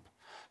Donald Trump.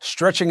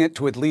 stretching it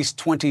to at least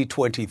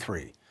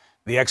 2023.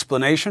 The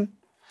explanation?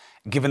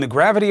 Given the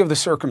gravity of the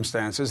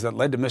circumstances that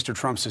led to Mr.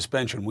 Trump's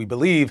suspension, we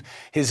believe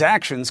his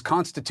actions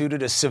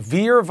constituted a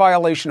severe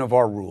violation of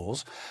our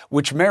rules,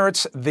 which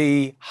merits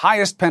the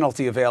highest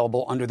penalty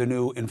available under the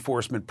new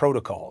enforcement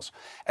protocols.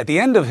 At the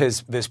end of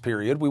this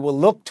period, we will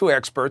look to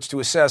experts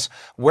to assess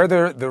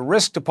whether the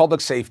risk to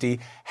public safety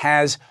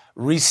has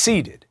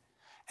receded.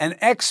 An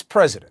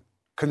ex-president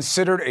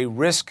considered a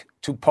risk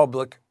to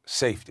public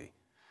safety.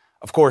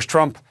 Of course,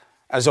 Trump,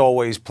 as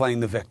always,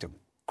 playing the victim,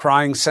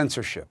 crying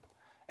censorship,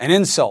 an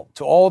insult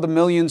to all the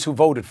millions who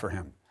voted for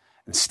him,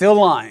 and still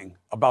lying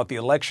about the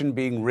election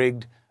being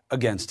rigged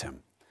against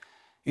him.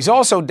 He's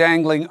also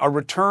dangling a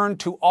return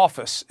to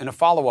office in a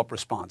follow-up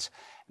response.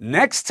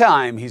 Next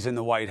time he's in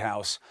the White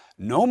House,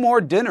 no more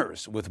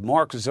dinners with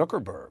Mark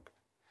Zuckerberg.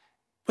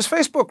 Was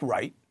Facebook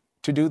right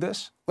to do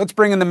this? Let's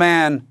bring in the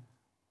man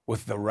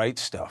with the right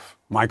stuff,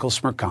 Michael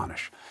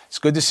Smerconish. It's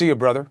good to see you,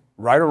 brother.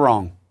 Right or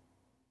wrong?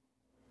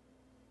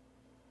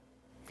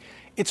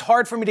 It's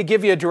hard for me to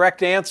give you a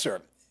direct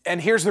answer.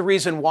 And here's the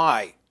reason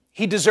why.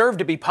 He deserved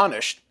to be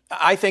punished.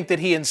 I think that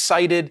he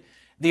incited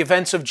the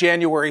events of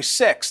January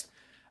 6th.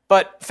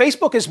 But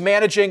Facebook is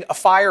managing a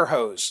fire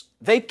hose.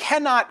 They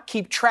cannot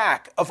keep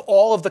track of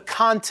all of the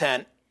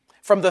content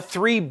from the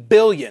 3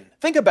 billion.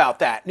 Think about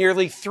that.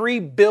 Nearly 3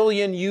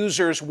 billion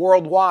users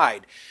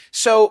worldwide.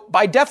 So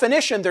by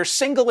definition, they're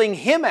singling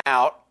him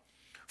out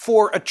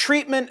for a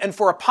treatment and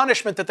for a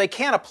punishment that they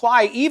can't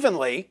apply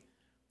evenly.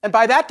 And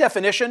by that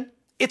definition,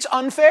 it's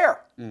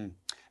unfair.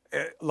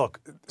 Look,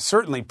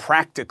 certainly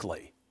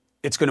practically,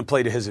 it's going to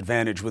play to his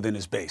advantage within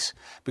his base,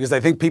 because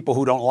I think people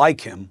who don't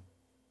like him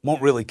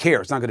won't really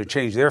care. It's not going to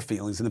change their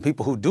feelings. And the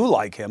people who do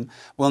like him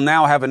will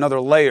now have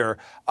another layer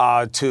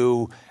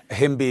to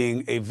him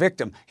being a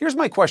victim. Here's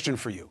my question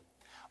for you.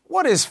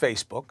 What is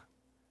Facebook?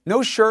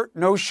 No shirt,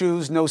 no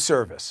shoes, no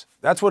service.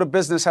 That's what a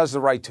business has the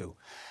right to.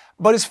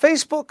 But is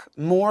Facebook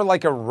more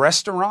like a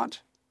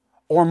restaurant,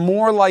 or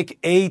more like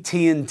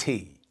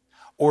AT&T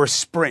or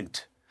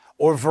Sprint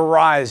or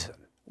Verizon,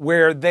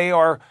 where they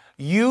are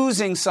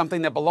using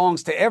something that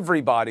belongs to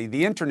everybody,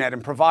 the internet,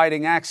 and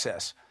providing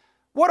access?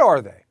 What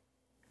are they?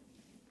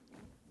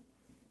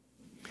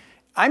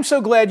 I'm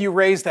so glad you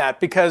raised that,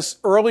 because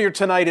earlier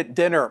tonight at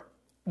dinner,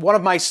 one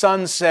of my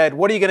sons said,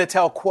 "What are you going to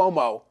tell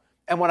Cuomo?"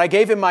 And when I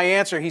gave him my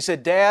answer, he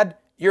said, "Dad,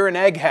 you're an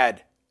egghead."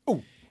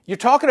 Ooh. You're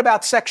talking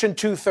about Section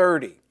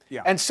 230.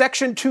 Yeah. And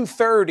Section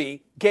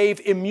 230 gave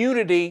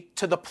immunity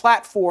to the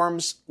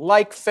platforms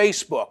like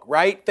Facebook,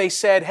 right? They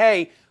said,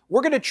 hey,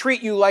 we're going to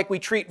treat you like we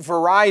treat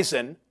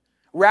Verizon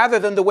rather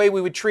than the way we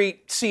would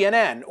treat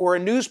CNN or a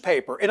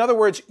newspaper. In other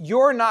words,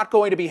 you're not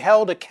going to be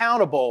held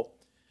accountable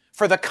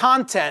for the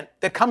content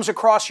that comes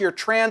across your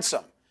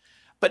transom.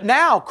 But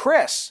now,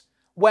 Chris,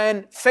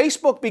 when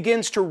Facebook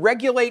begins to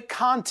regulate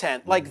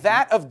content like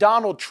that of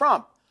Donald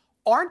Trump,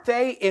 aren't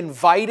they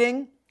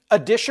inviting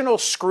additional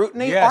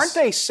scrutiny? Yes. Aren't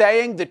they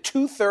saying the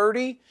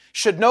 230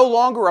 should no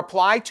longer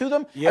apply to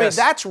them? Yes. I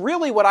mean, that's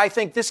really what I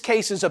think this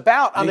case is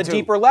about on a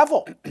deeper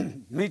level.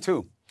 Me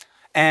too.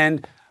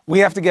 And we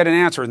have to get an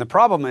answer. And the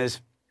problem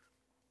is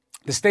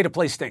the state of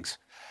play stinks,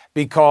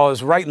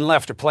 because right and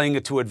left are playing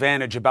it to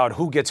advantage about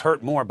who gets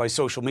hurt more by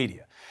social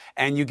media.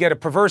 And you get a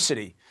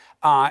perversity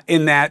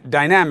in that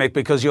dynamic,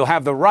 because you'll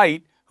have the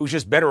right, who's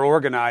just better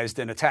organized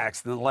in attacks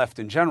than the left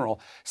in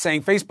general,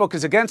 saying Facebook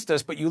is against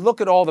us, but you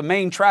look at all the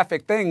main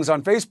traffic things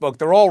on Facebook,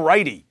 they're all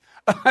righty.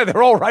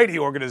 They're all righty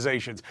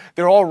organizations.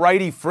 They're all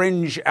righty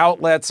fringe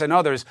outlets and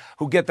others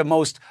who get the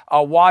most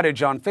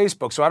wattage on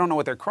Facebook. So I don't know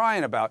what they're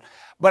crying about.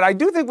 But I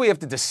do think we have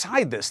to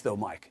decide this, though,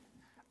 Mike.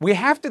 We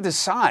have to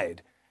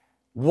decide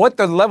what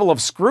the level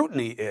of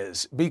scrutiny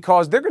is,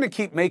 because they're going to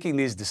keep making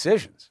these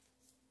decisions.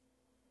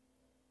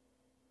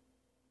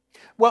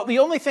 Well, the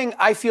only thing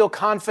I feel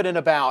confident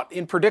about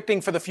in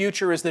predicting for the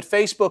future is that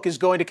Facebook is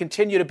going to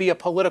continue to be a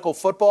political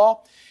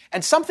football.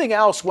 And something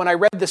else, when I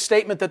read the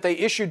statement that they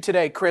issued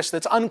today, Chris,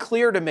 that's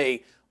unclear to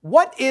me,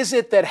 what is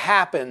it that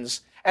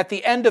happens at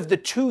the end of the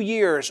 2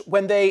 years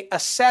when they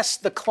assess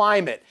the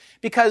climate?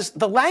 Because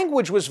the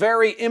language was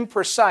very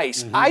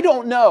imprecise. Mm-hmm. I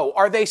don't know.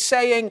 Are they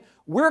saying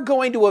we're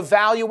going to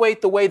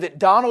evaluate the way that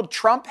Donald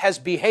Trump has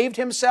behaved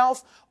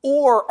himself?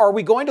 Or are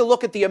we going to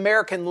look at the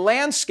American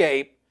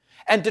landscape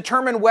and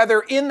determine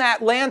whether in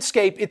that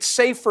landscape it's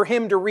safe for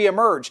him to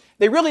reemerge?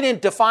 They really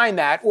didn't define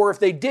that, or if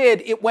they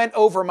did, it went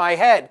over my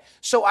head.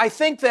 So I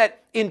think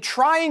that in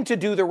trying to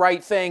do the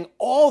right thing,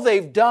 all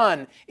they've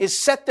done is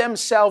set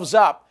themselves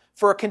up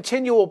for a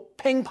continual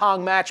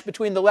ping-pong match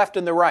between the left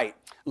and the right.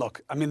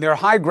 Look, I mean, their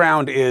high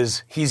ground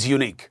is he's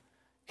unique.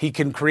 He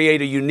can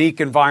create a unique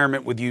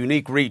environment with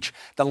unique reach.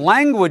 The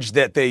language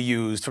that they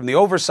used from the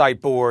Oversight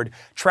Board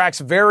tracks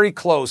very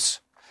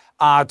close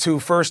to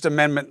First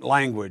Amendment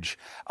language.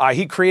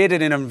 He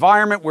created an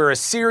environment where a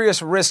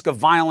serious risk of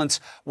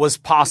violence was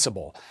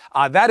possible.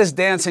 That is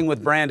dancing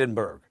with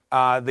Brandenburg.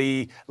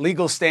 the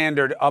legal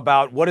standard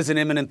about what is an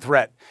imminent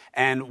threat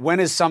and when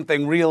is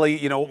something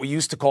really, what we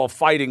used to call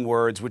fighting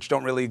words, which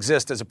don't really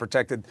exist as a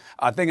protected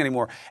thing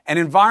anymore. An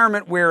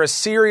environment where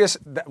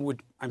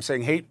I'm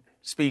saying hate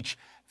speech,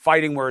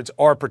 fighting words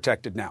are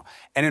protected now.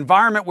 An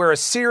environment where a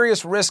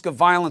serious risk of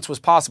violence was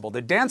possible.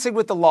 They're dancing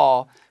with the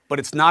law, but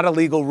it's not a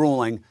legal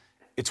ruling.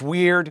 It's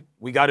weird.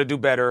 We got to do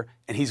better,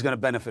 and he's going to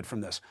benefit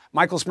from this.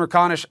 Michael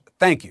Smerconish,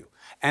 thank you.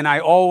 And I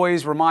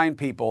always remind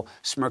people,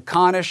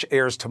 Smerconish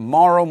airs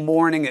tomorrow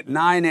morning at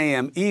 9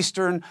 a.m.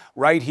 Eastern,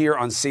 right here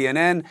on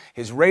CNN.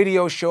 His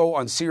radio show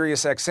on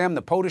Sirius XM,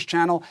 the POTUS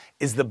channel,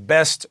 is the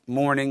best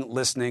morning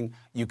listening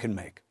you can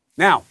make.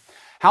 Now,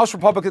 House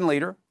Republican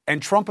leader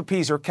and Trump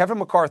appeaser Kevin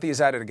McCarthy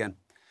is at it again.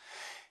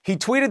 He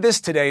tweeted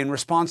this today in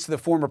response to the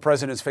former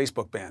president's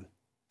Facebook ban.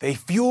 They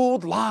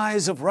fueled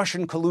lies of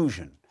Russian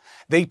collusion.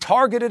 They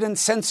targeted and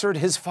censored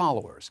his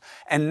followers,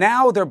 and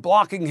now they're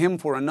blocking him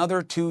for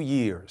another 2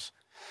 years.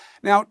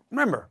 Now,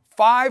 remember,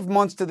 5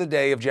 months to the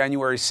day of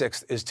January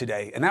 6th is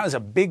today, and that was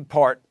a big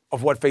part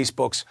of what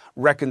Facebook's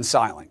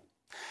reconciling.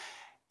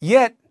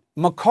 Yet,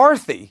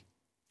 McCarthy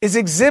is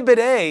Exhibit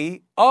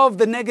A of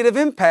the negative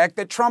impact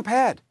that Trump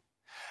had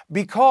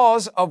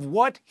because of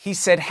what he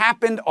said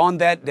happened on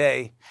that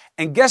day.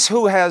 And guess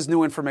who has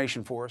new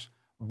information for us?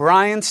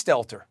 Brian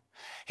Stelter.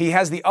 He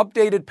has the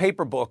updated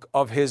paperback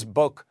of his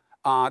book,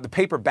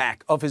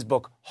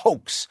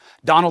 Hoax,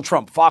 Donald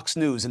Trump, Fox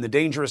News, and the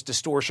Dangerous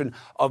Distortion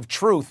of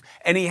Truth.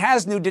 And he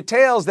has new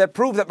details that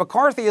prove that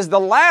McCarthy is the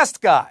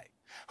last guy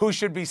who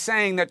should be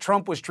saying that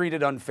Trump was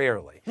treated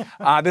unfairly.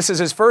 This is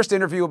his first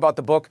interview about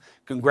the book.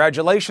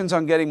 Congratulations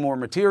on getting more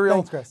material.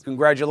 Thanks, Chris.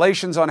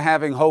 Congratulations on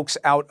having Hoax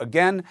out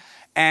again.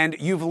 And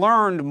you've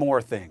learned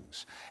more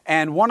things.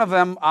 And one of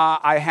them,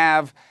 I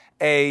have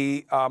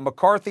a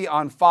McCarthy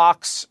on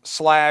Fox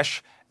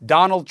 /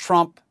 Donald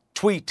Trump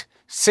tweet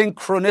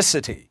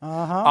synchronicity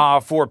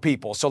for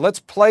people. So let's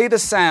play the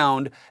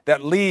sound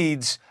that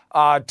leads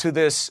to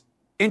this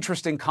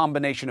interesting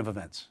combination of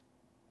events.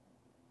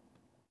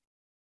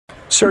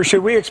 Sir,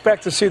 should we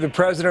expect to see the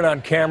president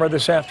on camera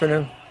this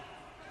afternoon?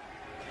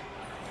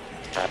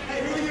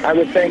 I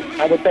would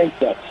think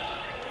so.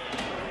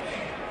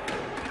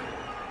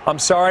 I'm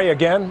sorry,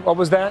 again, what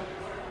was that?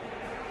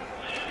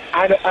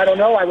 I don't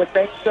know. I would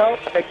think so.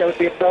 I think that would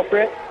be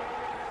appropriate.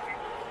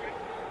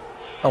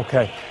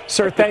 Okay.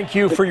 Sir, thank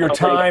you for your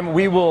time.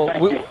 We will,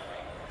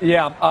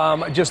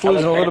 just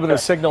losing a little bit of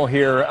signal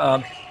here.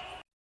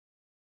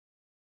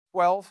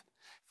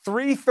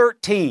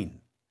 3:13.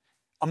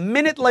 A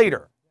minute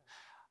later,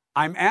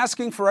 I'm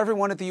asking for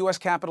everyone at the U.S.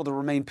 Capitol to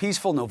remain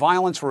peaceful, no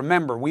violence.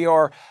 Remember, we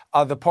are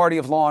the party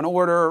of law and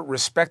order,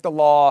 respect the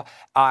law,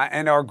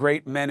 and our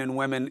great men and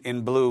women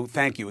in blue.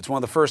 Thank you. It's one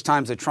of the first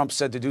times that Trump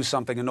said to do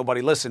something and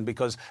nobody listened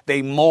because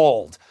they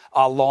mauled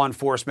law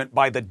enforcement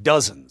by the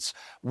dozens.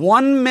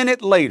 1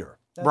 minute later,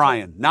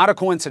 Brian, not a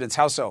coincidence.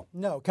 How so?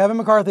 No, Kevin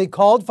McCarthy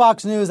called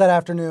Fox News that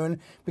afternoon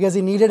because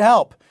he needed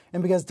help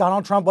and because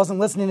Donald Trump wasn't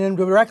listening to him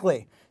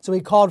directly. So he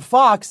called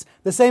Fox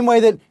the same way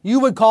that you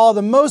would call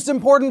the most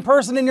important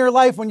person in your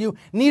life when you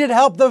needed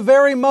help the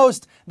very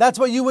most. That's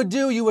what you would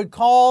do. You would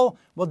call,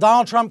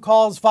 Donald Trump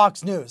calls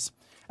Fox News.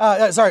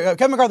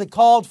 Kevin McCarthy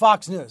called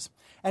Fox News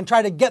and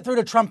tried to get through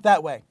to Trump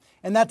that way.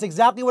 And that's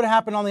exactly what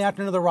happened on the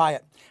afternoon of the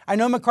riot. I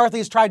know McCarthy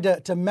has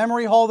tried to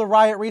memory hole the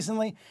riot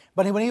recently,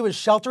 but when he was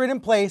sheltering in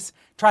place,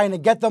 trying to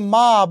get the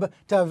mob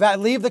to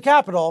leave the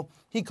Capitol,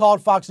 he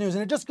called Fox News.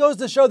 And it just goes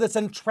to show the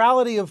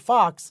centrality of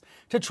Fox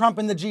to Trump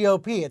and the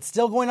GOP. It's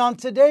still going on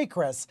today,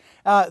 Chris.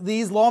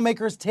 These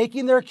lawmakers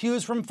taking their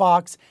cues from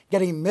Fox,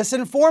 getting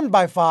misinformed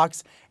by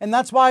Fox. And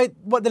that's why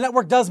what the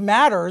network does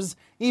matters,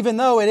 even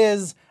though it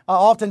is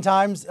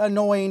oftentimes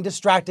annoying,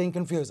 distracting,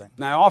 confusing.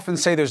 Now, I often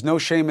say there's no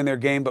shame in their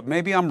game, but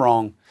maybe I'm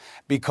wrong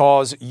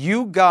because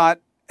you got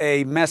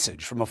a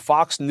message from a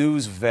Fox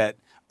News vet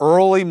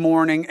early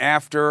morning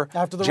after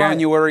the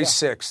January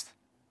 6th.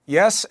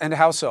 Yes, and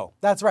how so?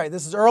 That's right.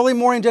 This is early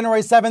morning,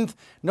 January 7th.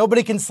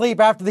 Nobody can sleep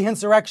after the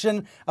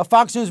insurrection. A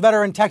Fox News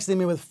veteran texted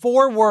me with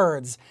 4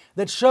 words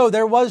that show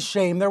there was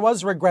shame, there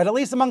was regret, at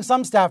least among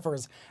some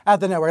staffers at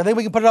the network. I think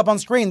we can put it up on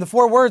screen. The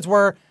 4 words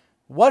were,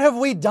 what have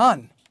we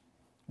done?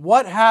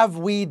 What have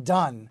we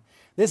done?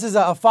 This is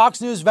a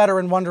Fox News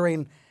veteran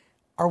wondering,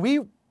 are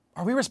we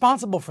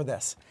responsible for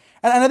this?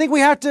 And I think we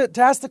have to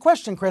ask the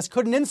question, Chris,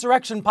 could an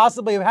insurrection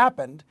possibly have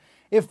happened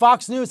if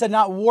Fox News had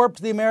not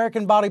warped the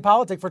American body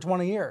politic for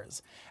 20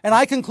 years? And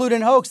I conclude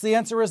in Hoax, the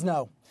answer is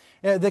no.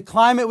 The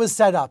climate was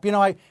set up.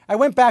 I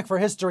went back for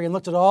history and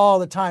looked at all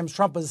the times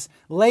Trump was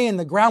laying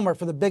the groundwork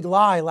for the big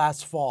lie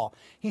last fall.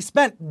 He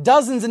spent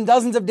dozens and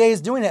dozens of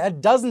days doing it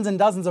at dozens and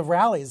dozens of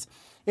rallies.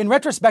 In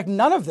retrospect,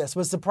 none of this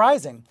was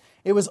surprising.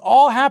 It was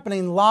all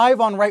happening live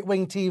on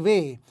right-wing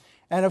TV.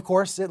 And of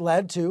course, it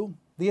led to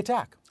the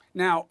attack.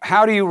 Now,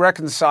 how do you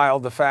reconcile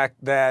the fact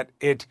that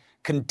it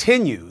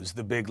continues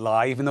the big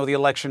lie, even though the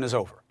election is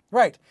over?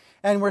 Right.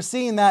 And we're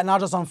seeing that not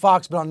just on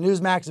Fox, but on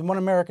Newsmax and One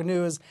America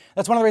News.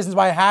 That's one of the reasons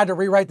why I had to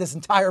rewrite this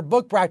entire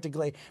book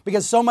practically,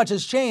 because so much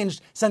has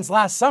changed since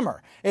last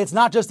summer. It's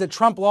not just that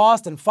Trump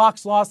lost and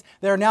Fox lost.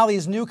 There are now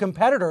these new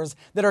competitors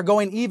that are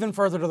going even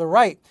further to the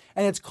right.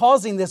 And it's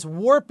causing this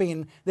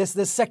warping, this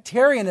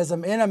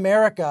sectarianism in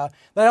America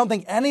that I don't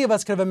think any of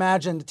us could have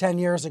imagined 10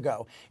 years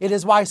ago. It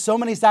is why so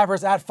many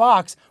staffers at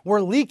Fox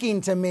were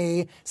leaking to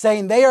me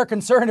saying they are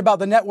concerned about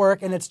the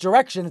network and its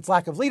direction, its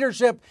lack of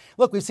leadership.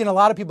 Look, we've seen a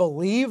lot of people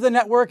leave the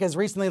network as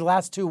recently the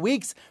last 2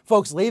 weeks,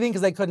 folks leaving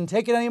because they couldn't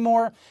take it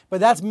anymore. But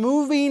that's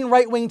moving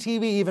right-wing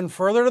TV even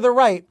further to the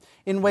right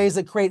in ways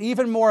that create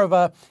even more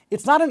of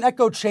it's not an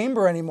echo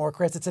chamber anymore,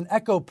 Chris, it's an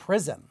echo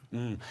prison.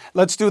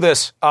 Let's do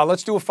this.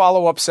 Let's do a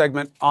follow-up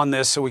segment on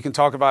this so we can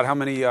talk about how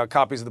many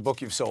copies of the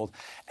book you've sold.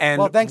 And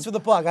well, thanks for the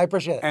plug. I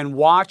appreciate it. And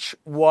watch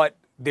what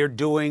they're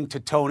doing to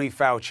Tony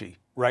Fauci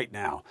right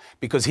now,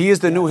 because he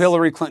is the new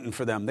Hillary Clinton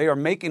for them. They are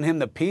making him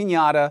the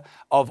piñata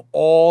of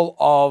all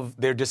of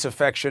their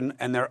disaffection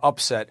and their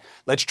upset.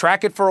 Let's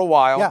track it for a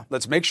while. Yeah.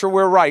 Let's make sure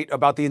we're right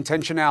about the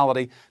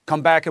intentionality.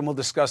 Come back and we'll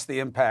discuss the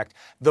impact.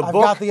 I've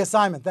got the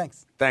assignment.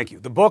 Thanks. Thank you.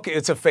 The book,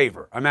 it's a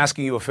favor. I'm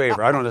asking you a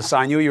favor. I don't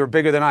assign you. You're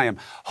bigger than I am.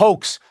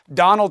 Hoax,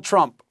 Donald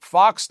Trump,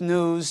 Fox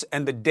News,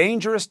 and the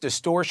Dangerous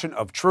Distortion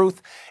of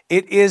Truth.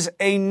 It is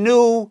a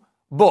new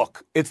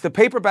book. It's the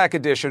paperback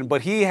edition,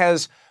 but he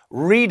has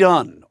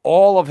redone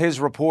all of his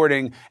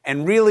reporting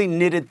and really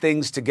knitted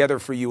things together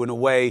for you in a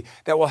way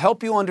that will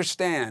help you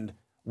understand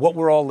what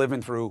we're all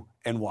living through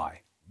and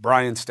why.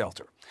 Brian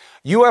Stelter.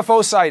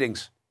 UFO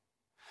sightings.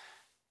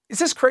 Is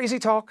this crazy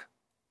talk?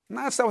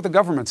 No, that's not what the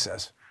government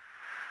says.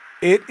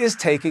 It is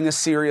taking a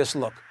serious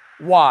look.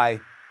 Why?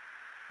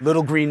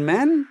 Little green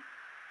men?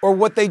 Or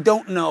what they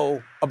don't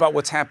know about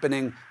what's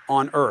happening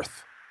on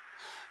Earth?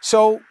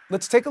 So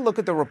let's take a look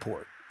at the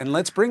report and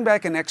let's bring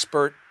back an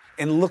expert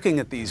in looking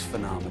at these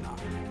phenomena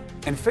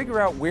and figure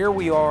out where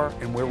we are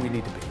and where we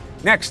need to be.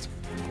 Next.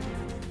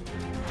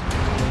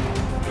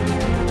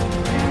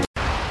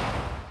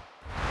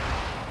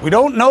 We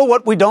don't know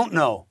what we don't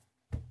know.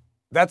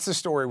 That's the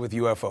story with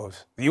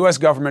UFOs. The U.S.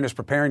 government is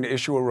preparing to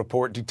issue a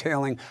report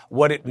detailing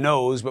what it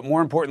knows, but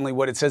more importantly,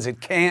 what it says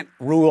it can't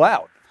rule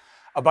out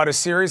about a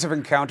series of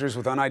encounters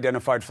with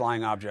unidentified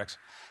flying objects.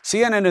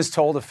 CNN is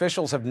told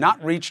officials have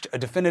not reached a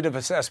definitive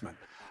assessment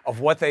of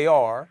what they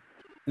are,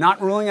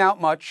 not ruling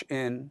out much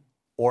in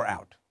or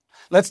out.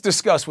 Let's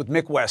discuss with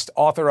Mick West,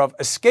 author of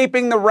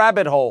Escaping the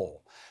Rabbit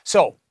Hole.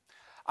 So,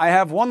 I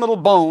have one little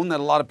bone that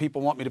a lot of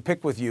people want me to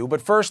pick with you,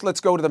 but first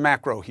let's go to the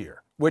macro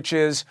here, which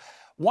is,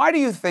 why do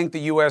you think the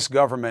U.S.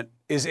 government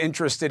is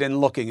interested in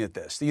looking at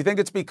this? Do you think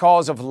it's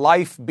because of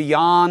life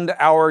beyond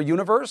our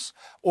universe,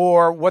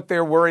 or what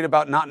they're worried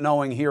about not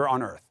knowing here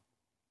on Earth?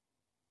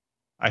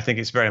 I think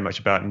it's very much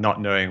about not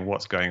knowing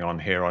what's going on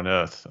here on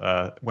Earth.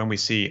 When we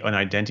see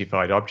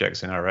unidentified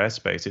objects in our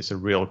airspace, it's a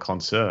real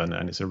concern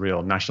and it's a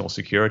real national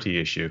security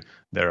issue.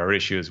 There are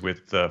issues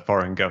with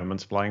foreign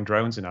governments flying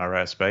drones in our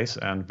airspace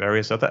and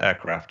various other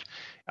aircraft.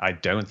 I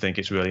don't think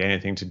it's really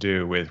anything to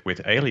do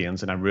with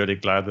aliens, and I'm really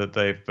glad that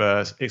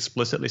they've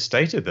explicitly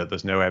stated that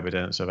there's no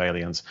evidence of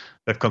aliens.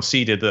 They've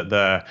conceded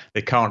that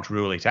they can't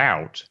rule it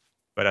out.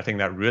 But I think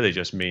that really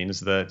just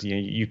means that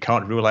you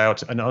can't rule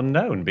out an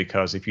unknown,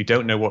 because if you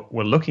don't know what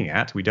we're looking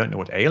at, we don't know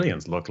what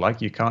aliens look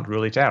like, you can't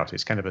rule it out.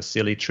 It's kind of a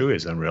silly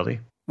truism, really.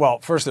 Well,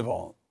 first of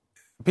all,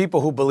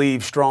 people who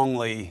believe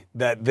strongly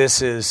that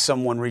this is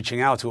someone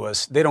reaching out to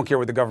us, they don't care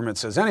what the government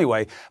says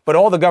anyway. But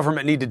all the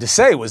government needed to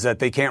say was that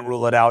they can't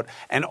rule it out,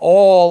 and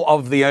all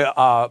of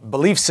the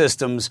belief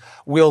systems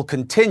will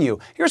continue.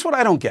 Here's what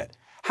I don't get.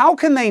 How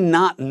can they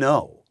not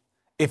know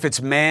if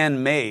it's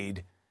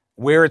man-made,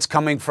 where it's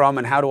coming from,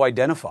 and how to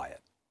identify it?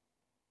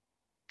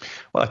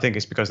 Well, I think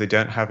it's because they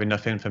don't have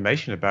enough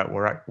information about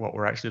what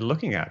we're actually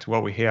looking at.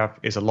 What we have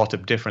is a lot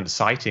of different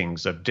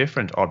sightings of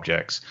different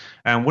objects.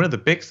 And one of the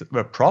big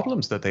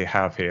problems that they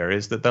have here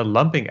is that they're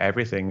lumping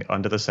everything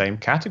under the same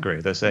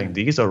category. They're saying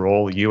these are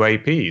all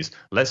UAPs.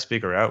 Let's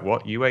figure out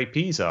what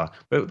UAPs are.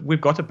 But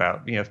we've got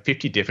about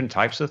 50 different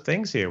types of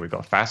things here. We've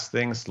got fast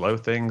things, slow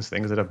things,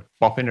 things that are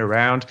bopping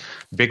around,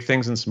 big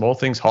things and small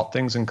things, hot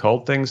things and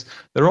cold things.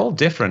 They're all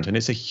different. And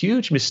it's a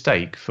huge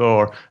mistake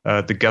for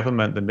the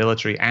government, the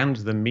military, and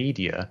the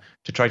media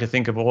to try to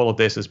think of all of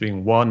this as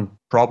being one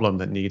problem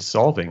that needs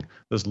solving.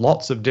 There's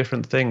lots of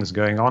different things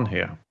going on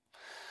here.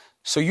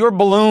 So your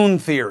balloon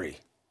theory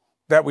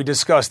that we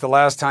discussed the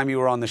last time you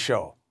were on the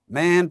show,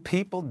 man,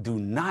 people do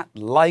not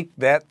like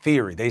that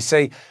theory. They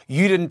say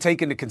you didn't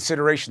take into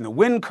consideration the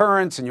wind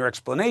currents and your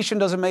explanation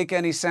doesn't make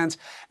any sense.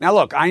 Now,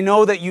 look, I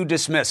know that you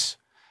dismiss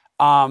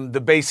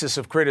the basis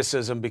of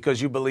criticism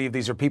because you believe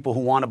these are people who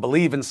want to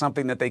believe in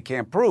something that they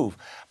can't prove.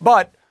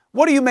 But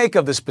what do you make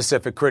of the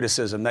specific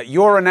criticism that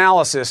your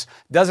analysis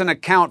doesn't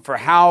account for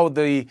how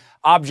the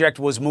object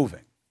was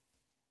moving?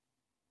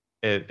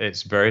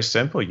 It's very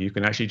simple. You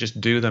can actually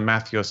just do the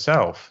math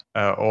yourself,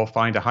 or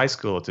find a high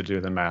schooler to do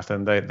the math,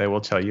 and they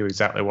will tell you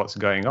exactly what's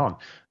going on.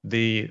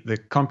 The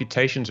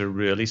computations are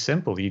really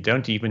simple. You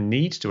don't even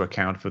need to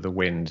account for the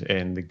wind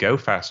in the Go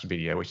Fast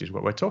video, which is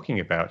what we're talking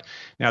about.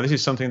 Now, this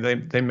is something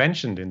they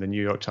mentioned in the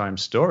New York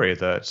Times story,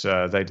 that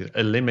they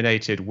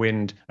eliminated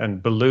wind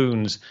and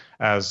balloons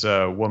as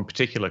one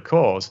particular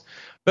cause,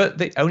 but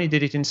they only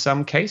did it in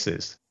some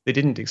cases. They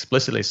didn't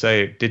explicitly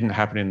say it didn't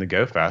happen in the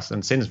Go Fast,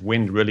 and since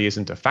wind really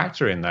isn't a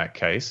factor in that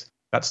case,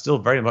 that's still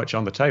very much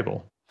on the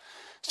table.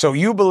 So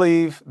you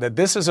believe that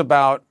this is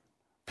about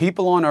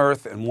people on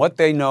Earth and what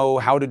they know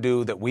how to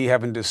do that we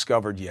haven't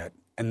discovered yet,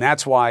 and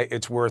that's why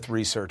it's worth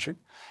researching.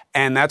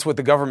 And that's what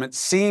the government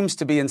seems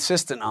to be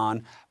insistent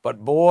on,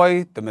 but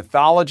boy, the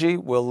mythology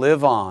will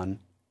live on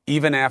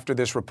even after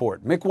this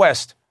report. Mick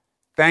West,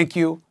 thank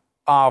you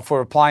for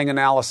applying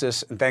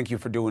analysis, and thank you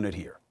for doing it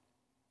here.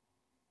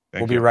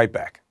 We'll be right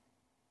back.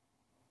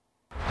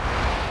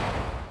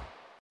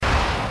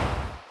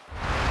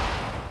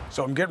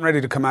 So I'm getting ready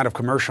to come out of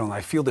commercial, and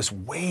I feel this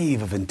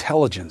wave of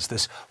intelligence,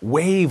 this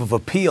wave of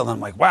appeal. And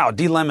I'm like, wow,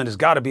 D. Lemon has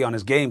got to be on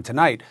his game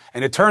tonight.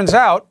 And it turns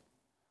out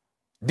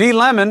D.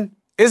 Lemon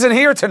isn't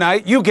here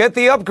tonight. You get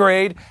the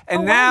upgrade.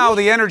 And now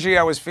the energy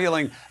I was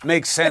feeling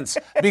makes sense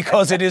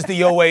because it is the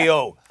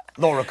OAO,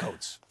 Laura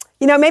Coates.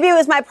 You know, maybe it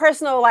was my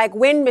personal,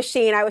 wind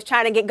machine I was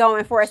trying to get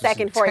going for a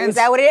second for you. Is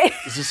that what it is?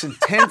 It's this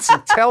intense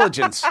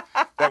intelligence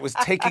that was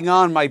taking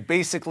on my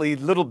basically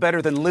little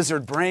better than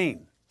lizard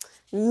brain.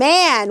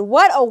 Man,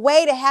 what a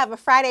way to have a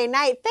Friday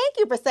night. Thank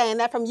you for saying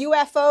that. From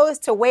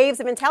UFOs to waves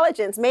of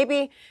intelligence.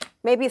 Maybe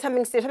there's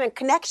some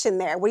connection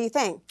there. What do you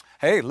think?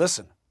 Hey,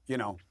 listen,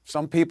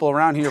 some people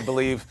around here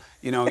believe,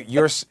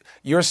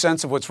 your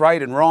sense of what's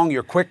right and wrong,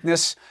 your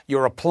quickness,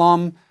 your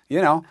aplomb,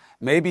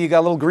 maybe you got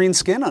a little green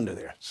skin under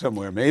there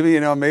somewhere. Maybe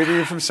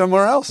you're from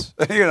somewhere else,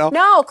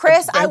 No,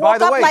 Chris, I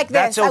woke up like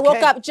this. Okay. I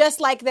woke up just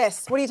like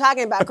this. What are you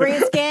talking about?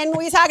 Green skin? What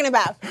are you talking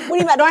about?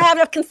 Don't I have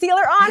enough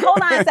concealer on?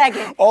 Hold on a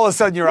second. All of a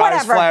sudden your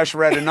eyes flash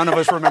red and none of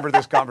us remember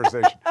this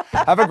conversation.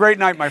 Have a great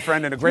night, my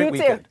friend, and a great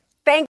weekend.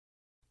 Thank you.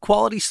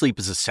 Quality sleep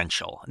is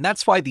essential, and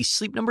that's why the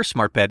Sleep Number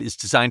Smart Bed is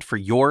designed for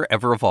your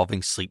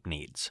ever-evolving sleep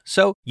needs.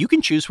 So you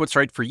can choose what's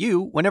right for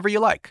you whenever you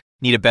like.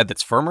 Need a bed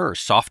that's firmer or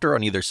softer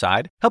on either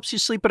side? Helps you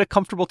sleep at a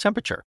comfortable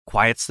temperature.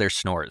 Quiets their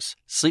snores.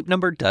 Sleep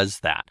Number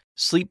does that.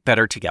 Sleep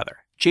better together.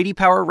 J.D.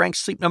 Power ranks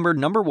Sleep Number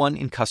 #1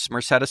 in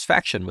customer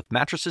satisfaction with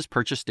mattresses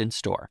purchased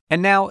in-store.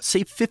 And now,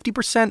 save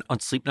 50%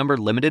 on Sleep Number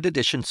limited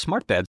edition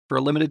smart beds for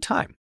a limited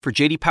time. For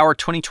J.D. Power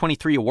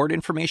 2023 award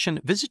information,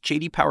 visit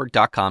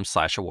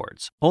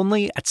jdpower.com/awards.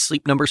 Only at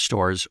Sleep Number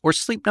stores or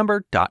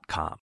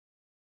sleepnumber.com.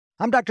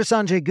 I'm Dr.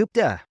 Sanjay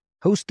Gupta,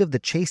 host of the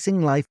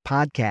Chasing Life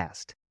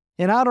podcast.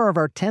 In honor of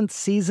our 10th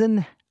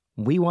season,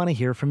 we want to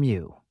hear from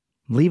you.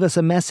 Leave us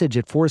a message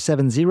at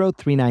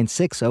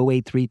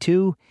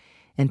 470-396-0832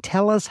 and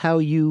tell us how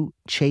you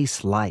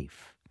chase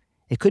life.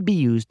 It could be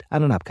used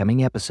on an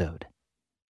upcoming episode.